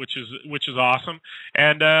about it, which is awesome.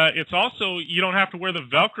 And it's also, you don't have to wear the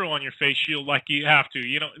Velcro on your face shield like you have to.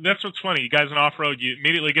 You know, that's what's funny. You guys in off-road, you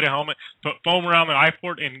immediately get a helmet, put foam around the eye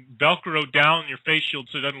port, and Velcro down your face shield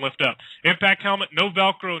so it doesn't lift up. Impact helmet, no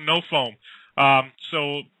Velcro, no foam.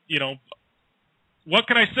 So, you know, what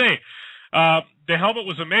can I say? The helmet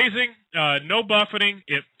was amazing. No buffeting.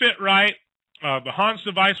 It fit right. The Hans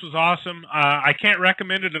device was awesome. I can't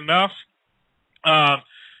recommend it enough.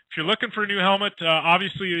 If you're looking for a new helmet,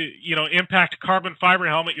 obviously, you know, Impact carbon fiber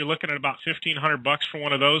helmet, you're looking at about $1,500 for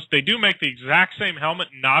one of those. They do make the exact same helmet,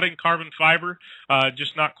 not in carbon fiber,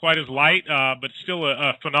 just not quite as light, but still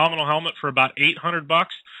a phenomenal helmet for about $800.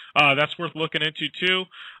 That's worth looking into too.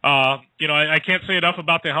 You know, I can't say enough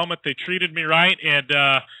about the helmet. They treated me right, and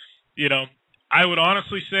you know, I would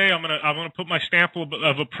honestly say I'm gonna put my stamp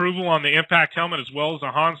of approval on the Impact helmet as well as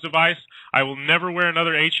the Hans device. I will never wear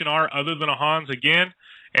another H&R other than a Hans again,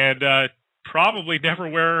 and probably never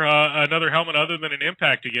wear another helmet other than an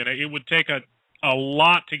Impact again. It would take a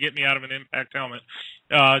lot to get me out of an Impact helmet.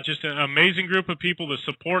 Just an amazing group of people. The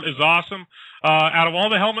support is awesome. Out of all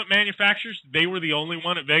the helmet manufacturers, they were the only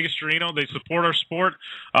one at Vegas Reno. They support our sport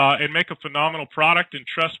and make a phenomenal product. And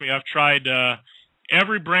trust me, I've tried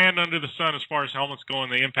every brand under the sun as far as helmets go,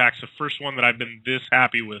 and the Impact's the first one that I've been this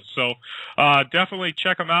happy with. So definitely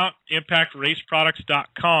check them out,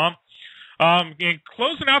 impactraceproducts.com. In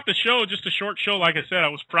closing out the show, just a short show, like I said, I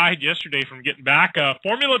was fried yesterday from getting back.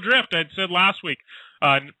 Formula Drift, I'd said last week,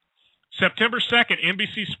 September 2nd,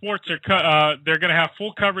 NBC Sports, they're going to have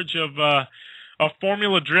full coverage of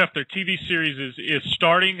Formula Drift. Their TV series is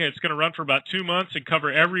starting. It's going to run for about 2 months and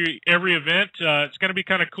cover every event. It's going to be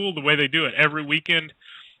kind of cool the way they do it every weekend.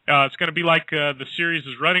 It's going to be like the series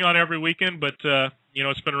is running on every weekend, but you know,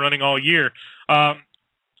 it's been running all year.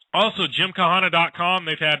 Also, JimKahana.com,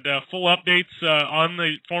 they've had full updates on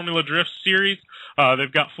the Formula Drift series.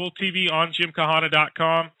 They've got full TV on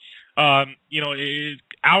JimKahana.com. You know,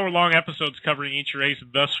 hour-long episodes covering each race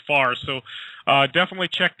thus far. So definitely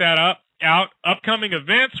check that out. Upcoming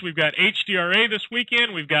events, we've got HDRA this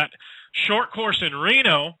weekend. We've got Short Course in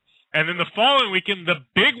Reno. And then the following weekend, the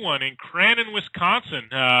big one in Crandon, Wisconsin.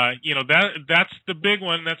 That's the big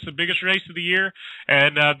one. That's the biggest race of the year.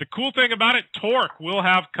 And the cool thing about it, Torque will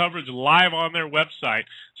have coverage live on their website.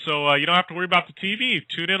 So you don't have to worry about the TV.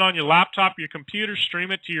 Tune in on your laptop, your computer, stream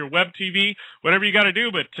it to your web TV, whatever you got to do.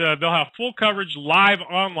 But they'll have full coverage live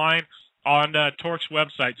online on Torque's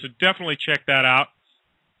website. So definitely check that out.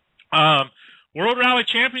 World Rally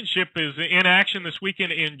Championship is in action this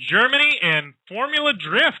weekend in Germany, and Formula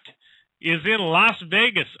Drift is in Las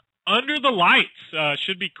Vegas under the lights.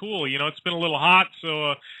 Should be cool. It's been a little hot,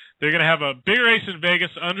 so they're going to have a big race in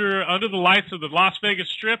Vegas under the lights of the Las Vegas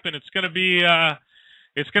Strip, and it's going to be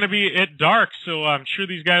at dark. So I'm sure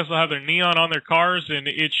these guys will have their neon on their cars, and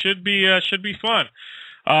it should be fun.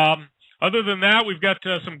 Other than that, we've got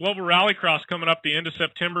some Global Rallycross coming up the end of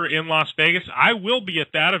September in Las Vegas. I will be at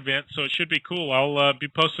that event, so it should be cool. I'll be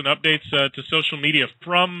posting updates to social media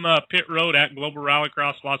from Pit Road at Global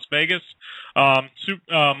Rallycross Las Vegas.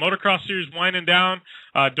 Motocross Series winding down.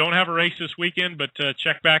 Don't have a race this weekend, but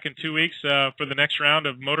check back in 2 weeks for the next round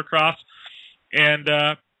of motocross. And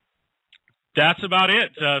that's about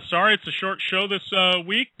it. Sorry it's a short show this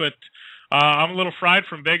week, but I'm a little fried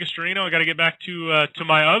from Vegas to Reno. I got to get back to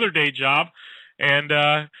my other day job. And,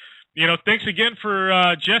 thanks again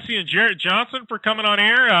for Jessie and Jarit Johnson for coming on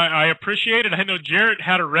air. I appreciate it. I know Jarit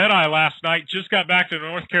had a red eye last night, just got back to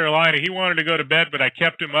North Carolina. He wanted to go to bed, but I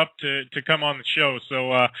kept him up to come on the show.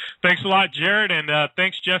 So thanks a lot, Jarit, and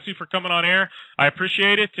thanks, Jessie, for coming on air. I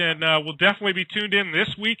appreciate it, and we'll definitely be tuned in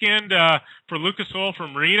this weekend for Lucas Oil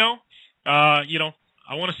from Reno.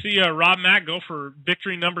 I want to see Rob Mack go for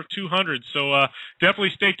victory number 200. So definitely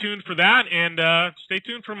stay tuned for that, and stay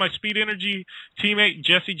tuned for my Speed Energy teammate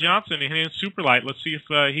Jessie Johnson in his Superlight. Let's see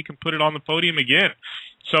if he can put it on the podium again.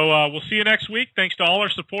 So we'll see you next week. Thanks to all our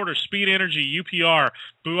supporters: Speed Energy, UPR,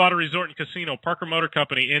 Blue Auto Resort and Casino, Parker Motor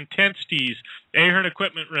Company, Intensities, Ahern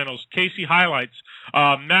Equipment Rentals, Casey Highlights,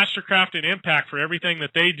 Mastercraft and Impact for everything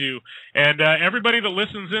that they do, and everybody that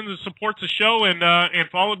listens in and supports the show and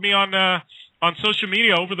followed me on social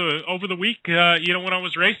media over the week, when I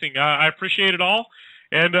was racing. I appreciate it all.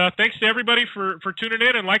 And thanks to everybody for tuning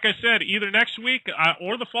in. And like I said, either next week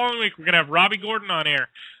or the following week, we're going to have Robbie Gordon on air.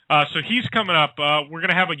 So he's coming up. We're going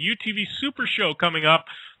to have a UTV Super Show coming up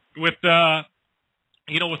with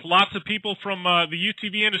lots of people from the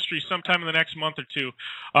UTV industry sometime in the next month or two.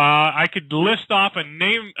 I could list off a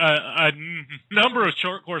number of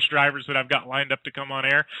short course drivers that I've got lined up to come on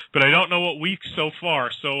air, but I don't know what week so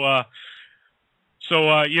far. So,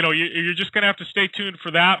 you're just going to have to stay tuned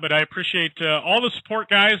for that. But I appreciate all the support,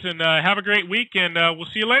 guys, and have a great week, and we'll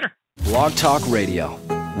see you later. Blog Talk Radio,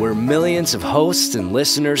 where millions of hosts and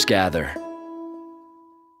listeners gather.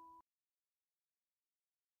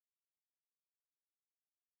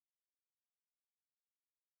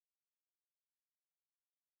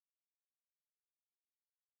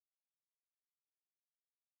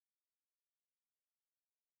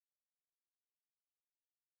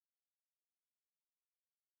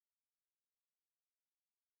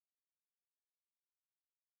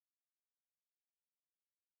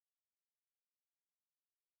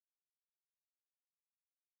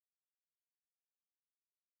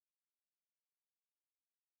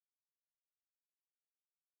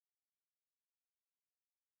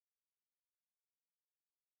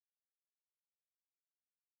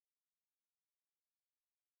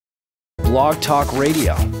 Blog Talk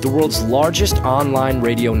Radio, the world's largest online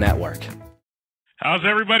radio network. How's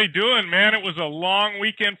everybody doing, man? It was a long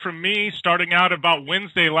weekend for me, starting out about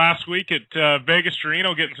Wednesday last week at Vegas to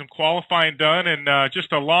Reno, getting some qualifying done, and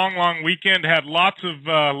just a long weekend. Had lots of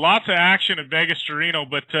action at Vegas to Reno.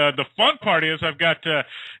 But the fun part is I've got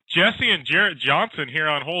Jessie and Jarit Johnson here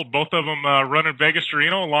on hold. Both of them running Vegas to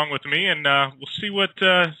Reno along with me, and we'll see what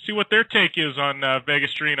their take is on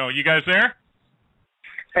Vegas to Reno. You guys there?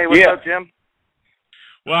 Hey, what's up, Jim?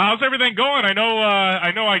 Well, how's everything going?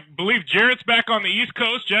 I believe Jaret's back on the East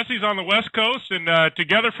Coast, Jessie's on the West Coast, and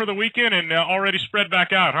together for the weekend, and already spread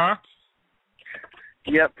back out, huh?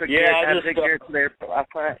 Yep, pretty good. I had to take Jaret today last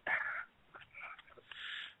night.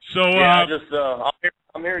 So,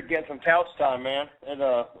 I'm here getting some couch time, man. It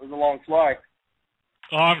was a long flight.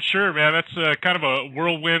 Oh, I'm sure, man. That's kind of a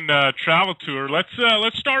whirlwind travel tour. Let's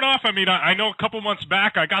start off. I mean, I know a couple months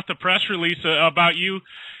back I got the press release about you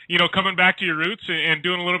coming back to your roots and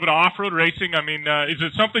doing a little bit of off-road racing. I mean, is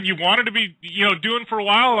it something you wanted to be, doing for a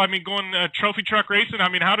while? I mean, going trophy truck racing. I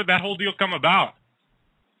mean, how did that whole deal come about?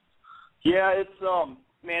 Yeah, it's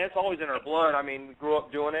man, it's always in our blood. I mean, we grew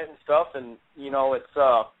up doing it and stuff, and it's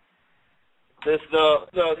the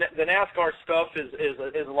NASCAR stuff is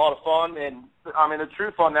a lot of fun, and I mean the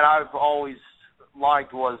true fun that I've always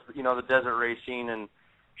liked was, the desert racing and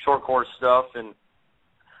short course stuff. And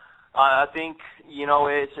I think,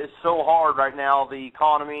 it's so hard right now, the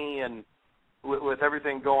economy and with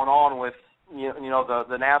everything going on with,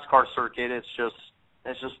 the NASCAR circuit. It's just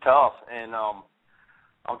tough. And I'm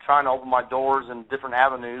trying to open my doors in different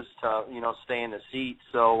avenues to, stay in the seat.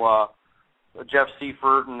 So Jeff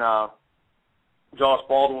Seifert and Josh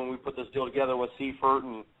Baldwin, we put this deal together with Seifert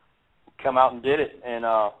and come out and did it. And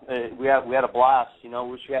we had a blast.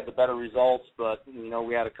 Wish we had the better results, but,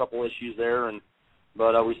 we had a couple issues there,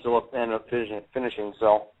 but we still ended up finishing.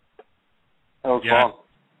 So it was fun.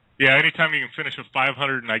 Yeah, anytime you can finish a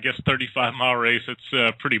 500 and I guess 35-mile race, it's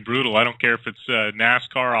pretty brutal. I don't care if it's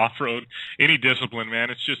NASCAR, off-road, any discipline,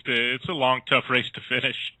 man. It's a long, tough race to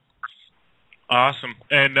finish. Awesome.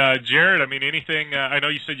 And Jarit, I mean, anything? I know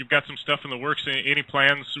you said you've got some stuff in the works. Any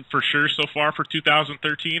plans for sure so far for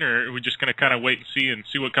 2013, or are we just going to kind of wait and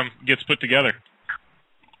see what gets put together?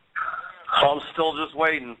 I'm still just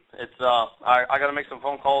waiting. It's I got to make some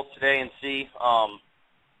phone calls today and see.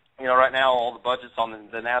 Right now all the budgets on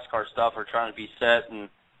the NASCAR stuff are trying to be set and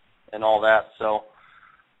all that. So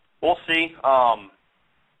we'll see. I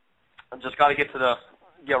just got to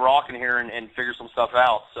get rocking here and figure some stuff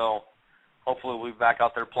out. So hopefully we'll be back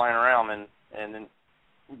out there playing around and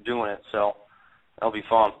doing it. So that'll be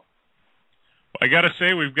fun. I got to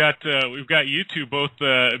say, we've got you two both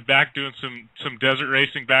back doing some desert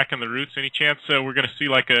racing back in the roots. Any chance we're going to see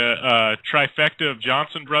like a trifecta of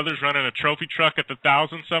Johnson brothers running a trophy truck at the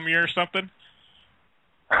 1,000 some year or something?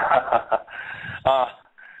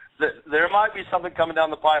 There might be something coming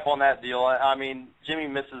down the pipe on that deal. I mean, Jimmy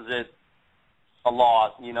misses it a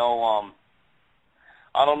lot. I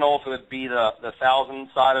don't know if it would be the 1,000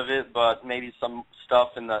 side of it, but maybe some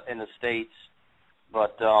stuff in the States.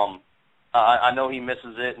 But I know he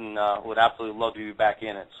misses it and would absolutely love to be back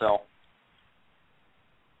in it. So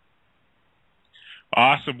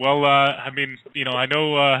awesome. Well, I mean, I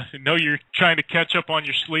know you're trying to catch up on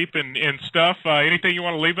your sleep and stuff. Anything you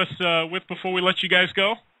want to leave us with before we let you guys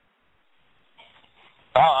go?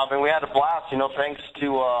 I mean, we had a blast. Thanks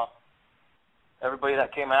to everybody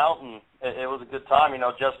that came out, and it was a good time.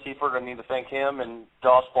 Jeff Seifert, I need to thank him, and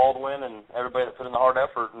Josh Baldwin, and everybody that put in the hard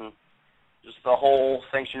effort, and just the whole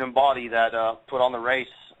sanctioning body that put on the race.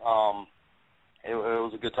 It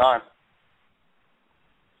was a good time.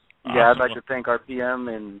 Yeah, I'd like to thank RPM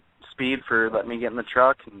and Speed for letting me get in the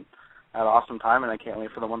truck, and I had an awesome time, and I can't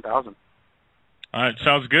wait for the 1,000. All right,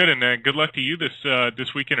 sounds good, and good luck to you this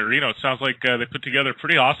weekend at Reno. It sounds like they put together a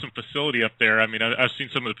pretty awesome facility up there. I mean, I've seen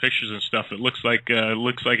some of the pictures and stuff. It looks like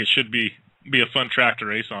it should be a fun track to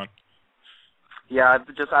race on. Yeah,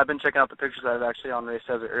 I've been checking out the pictures. I was actually on Race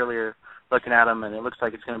Desert earlier, looking at them, and it looks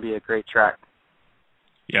like it's going to be a great track.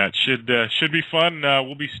 Yeah, it should be fun.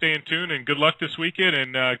 We'll be staying tuned, and good luck this weekend,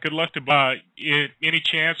 and good luck to any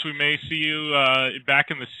chance we may see you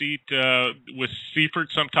back in the seat with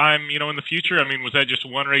Seifert sometime, in the future. I mean, was that just a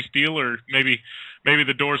one race deal, or maybe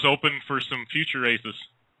the door's open for some future races?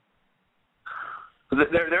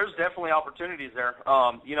 There's definitely opportunities there.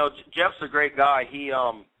 Jeff's a great guy. He's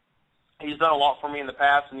done a lot for me in the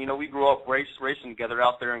past, and we grew up racing together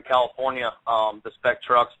out there in California. The spec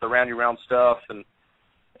trucks, the roundy round stuff, and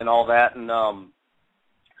all that. And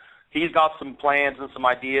he's got some plans and some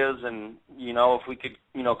ideas, and if we could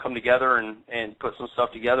come together and put some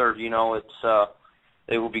stuff together,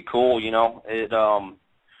 it would be cool.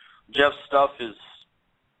 Jeff's stuff is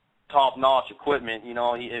top notch equipment.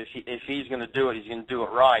 If he's going to do it, he's going to do it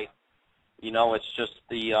right. It's just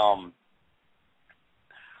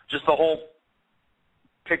the whole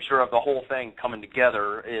picture of the whole thing coming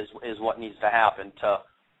together is what needs to happen to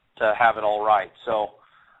have it all right. So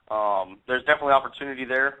there's definitely opportunity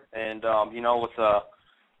there, and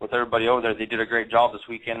with everybody over there, they did a great job this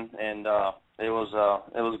weekend, and it was a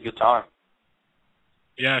good time.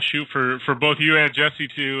 Yeah, shoot, for both you and Jessie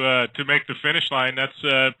to make the finish line, that's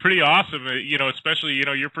pretty awesome. Especially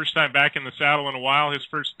your first time back in the saddle in a while, his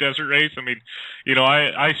first desert race. I mean,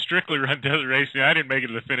 I strictly run desert racing. I didn't make it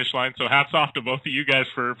to the finish line, so hats off to both of you guys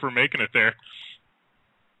for making it there.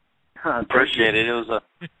 Appreciate it. It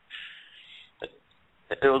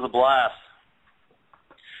was a blast.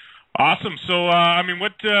 Awesome. So,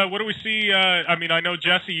 what do we see? I know,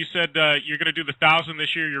 Jessie, you said you're going to do the 1,000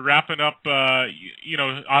 this year. You're wrapping up.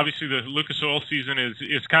 Obviously the Lucas Oil season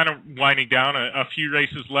is kind of winding down. A few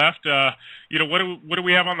races left. What do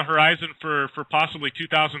we have on the horizon for possibly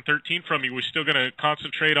 2013 from you? We're still going to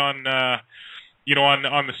concentrate on on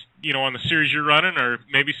the series you're running, or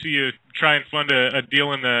maybe see you try and fund a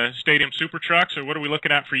deal in the Stadium Super Trucks, or what are we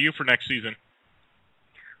looking at for you for next season?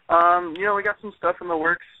 We got some stuff in the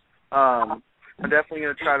works. I'm definitely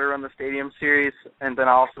going to try to run the Stadium Series, and then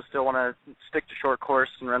I also still want to stick to short course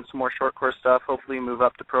and run some more short course stuff, hopefully move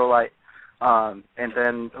up to Pro Light, and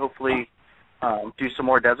then hopefully do some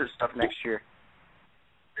more desert stuff next year.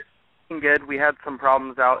 Good. We had some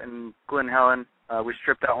problems out in Glen Helen. We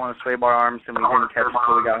stripped out one of the sway bar arms, and we didn't catch it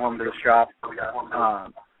until we got home to the shop.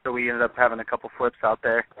 So we ended up having a couple flips out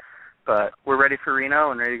there. But we're ready for Reno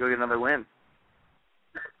and ready to go get another win.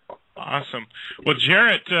 Awesome. Well,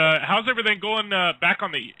 Jarit, how's everything going back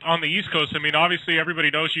on the East Coast? I mean, obviously everybody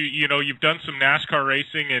knows you've done some NASCAR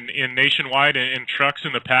racing in nationwide and trucks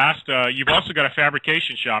in the past. You've also got a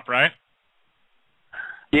fabrication shop, right?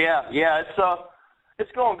 Yeah,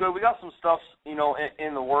 it's going good. We got some stuff, in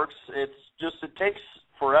the works. It's just it takes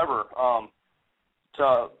forever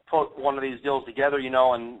to put one of these deals together,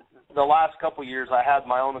 and the last couple of years I had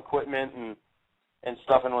my own equipment and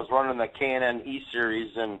stuff and was running the K&N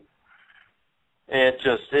E-Series, and I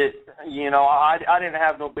didn't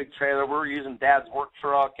have no big trailer. We were using Dad's work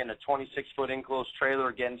truck and a 26-foot enclosed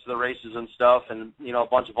trailer getting to the races and stuff, and, a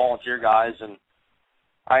bunch of volunteer guys, and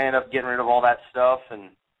I ended up getting rid of all that stuff,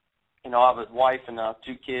 and, I have a wife and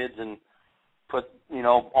 2 kids and put,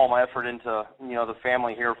 all my effort into, the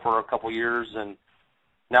family here for a couple years, and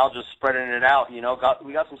now just spreading it out,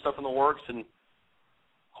 we got some stuff in the works, and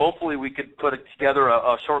hopefully we could put together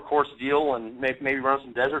a short course deal and maybe run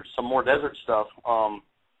some more desert stuff.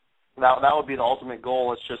 That would be the ultimate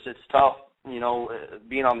goal. It's tough, being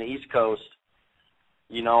on the East Coast.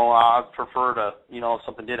 I'd prefer to, if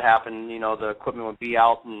something did happen, the equipment would be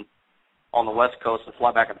out and on the West Coast and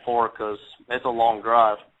fly back and forth because it's a long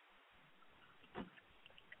drive.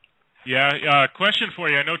 Yeah, question for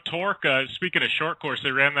you. I know Torque, speaking of short course,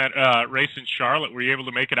 they ran that race in Charlotte. Were you able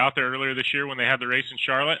to make it out there earlier this year when they had the race in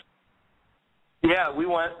Charlotte? Yeah, we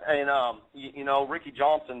went, and, Ricky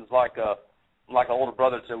Johnson's like an older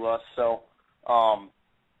brother to us, so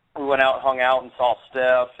we went out, hung out, and saw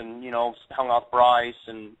Steph, and, hung out with Bryce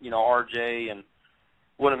and, RJ, and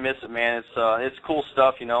wouldn't miss it, man. It's cool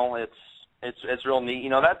stuff, it's real neat.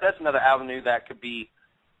 That's another avenue that could be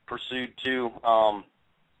pursued, too,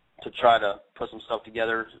 to try to put some stuff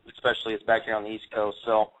together, especially it's back here on the East Coast.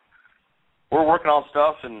 So we're working on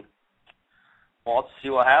stuff, and we'll have to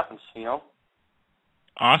see what happens,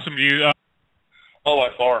 Awesome. Oh, by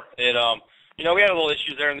far. We had a little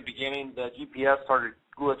issues there in the beginning. The GPS started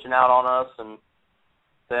glitching out on us, and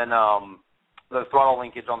then the throttle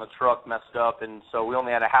linkage on the truck messed up, and so we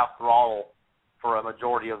only had a half throttle for a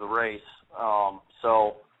majority of the race.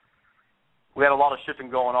 So we had a lot of shipping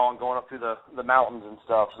going up through the mountains and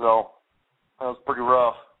stuff, so that was pretty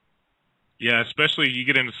rough. Yeah, especially you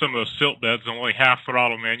get into some of those silt beds and only half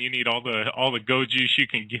throttle, man. You need all the go juice you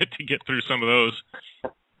can get to get through some of those.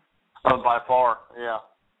 By far, yeah.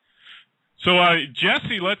 So,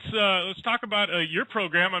 Jessie, let's talk about your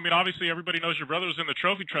program. I mean, obviously everybody knows your brother was in the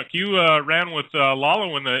trophy truck. You ran with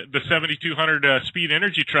Lalo in the 7200 Speed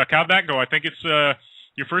Energy truck. How'd that go? I think it's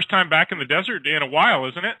your first time back in the desert in a while,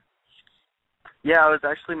 isn't it? Yeah, it was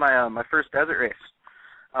actually my first desert race.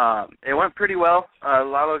 It went pretty well.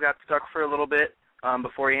 Lalo got stuck for a little bit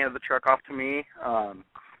before he handed the truck off to me,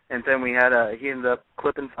 and then he ended up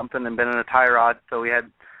clipping something and bending a tie rod, so we had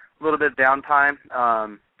a little bit of downtime,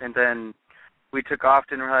 and then we took off,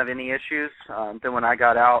 didn't have any issues. Then when I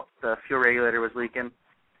got out, the fuel regulator was leaking,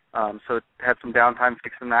 so it had some downtime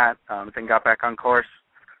fixing that, then got back on course.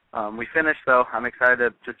 We finished, though. I'm excited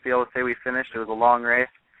to just be able to say we finished. It was a long race,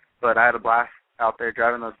 but I had a blast out there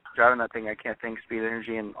driving that thing. I can't thank Speed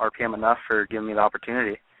Energy and RPM enough for giving me the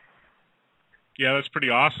opportunity. Yeah, that's pretty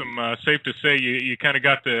awesome. Safe to say you kind of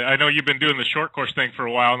got I know you've been doing the short course thing for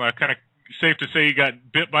a while, and kind of safe to say you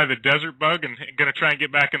got bit by the desert bug and going to try and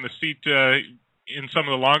get back in the seat in some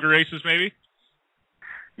of the longer races maybe?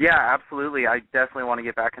 Yeah, absolutely. I definitely want to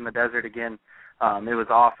get back in the desert again. It was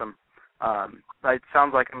awesome. It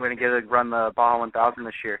sounds like I'm going to get to run the Baja 1000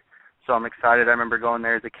 this year, so I'm excited. I remember going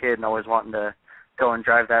there as a kid and always wanting to go and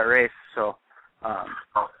drive that race, so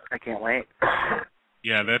I can't wait.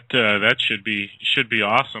 Yeah, that should be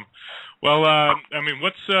awesome. Well, I mean,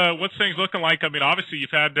 what's things looking like? I mean, obviously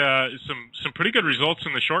you've had some pretty good results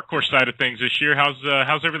in the short course side of things this year.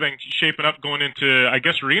 How's everything shaping up going into, I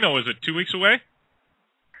guess, Reno? Is it 2 weeks away?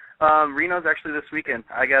 Reno's actually this weekend.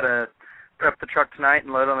 I got to prep the truck tonight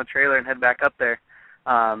and load on the trailer and head back up there.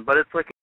 But it's looking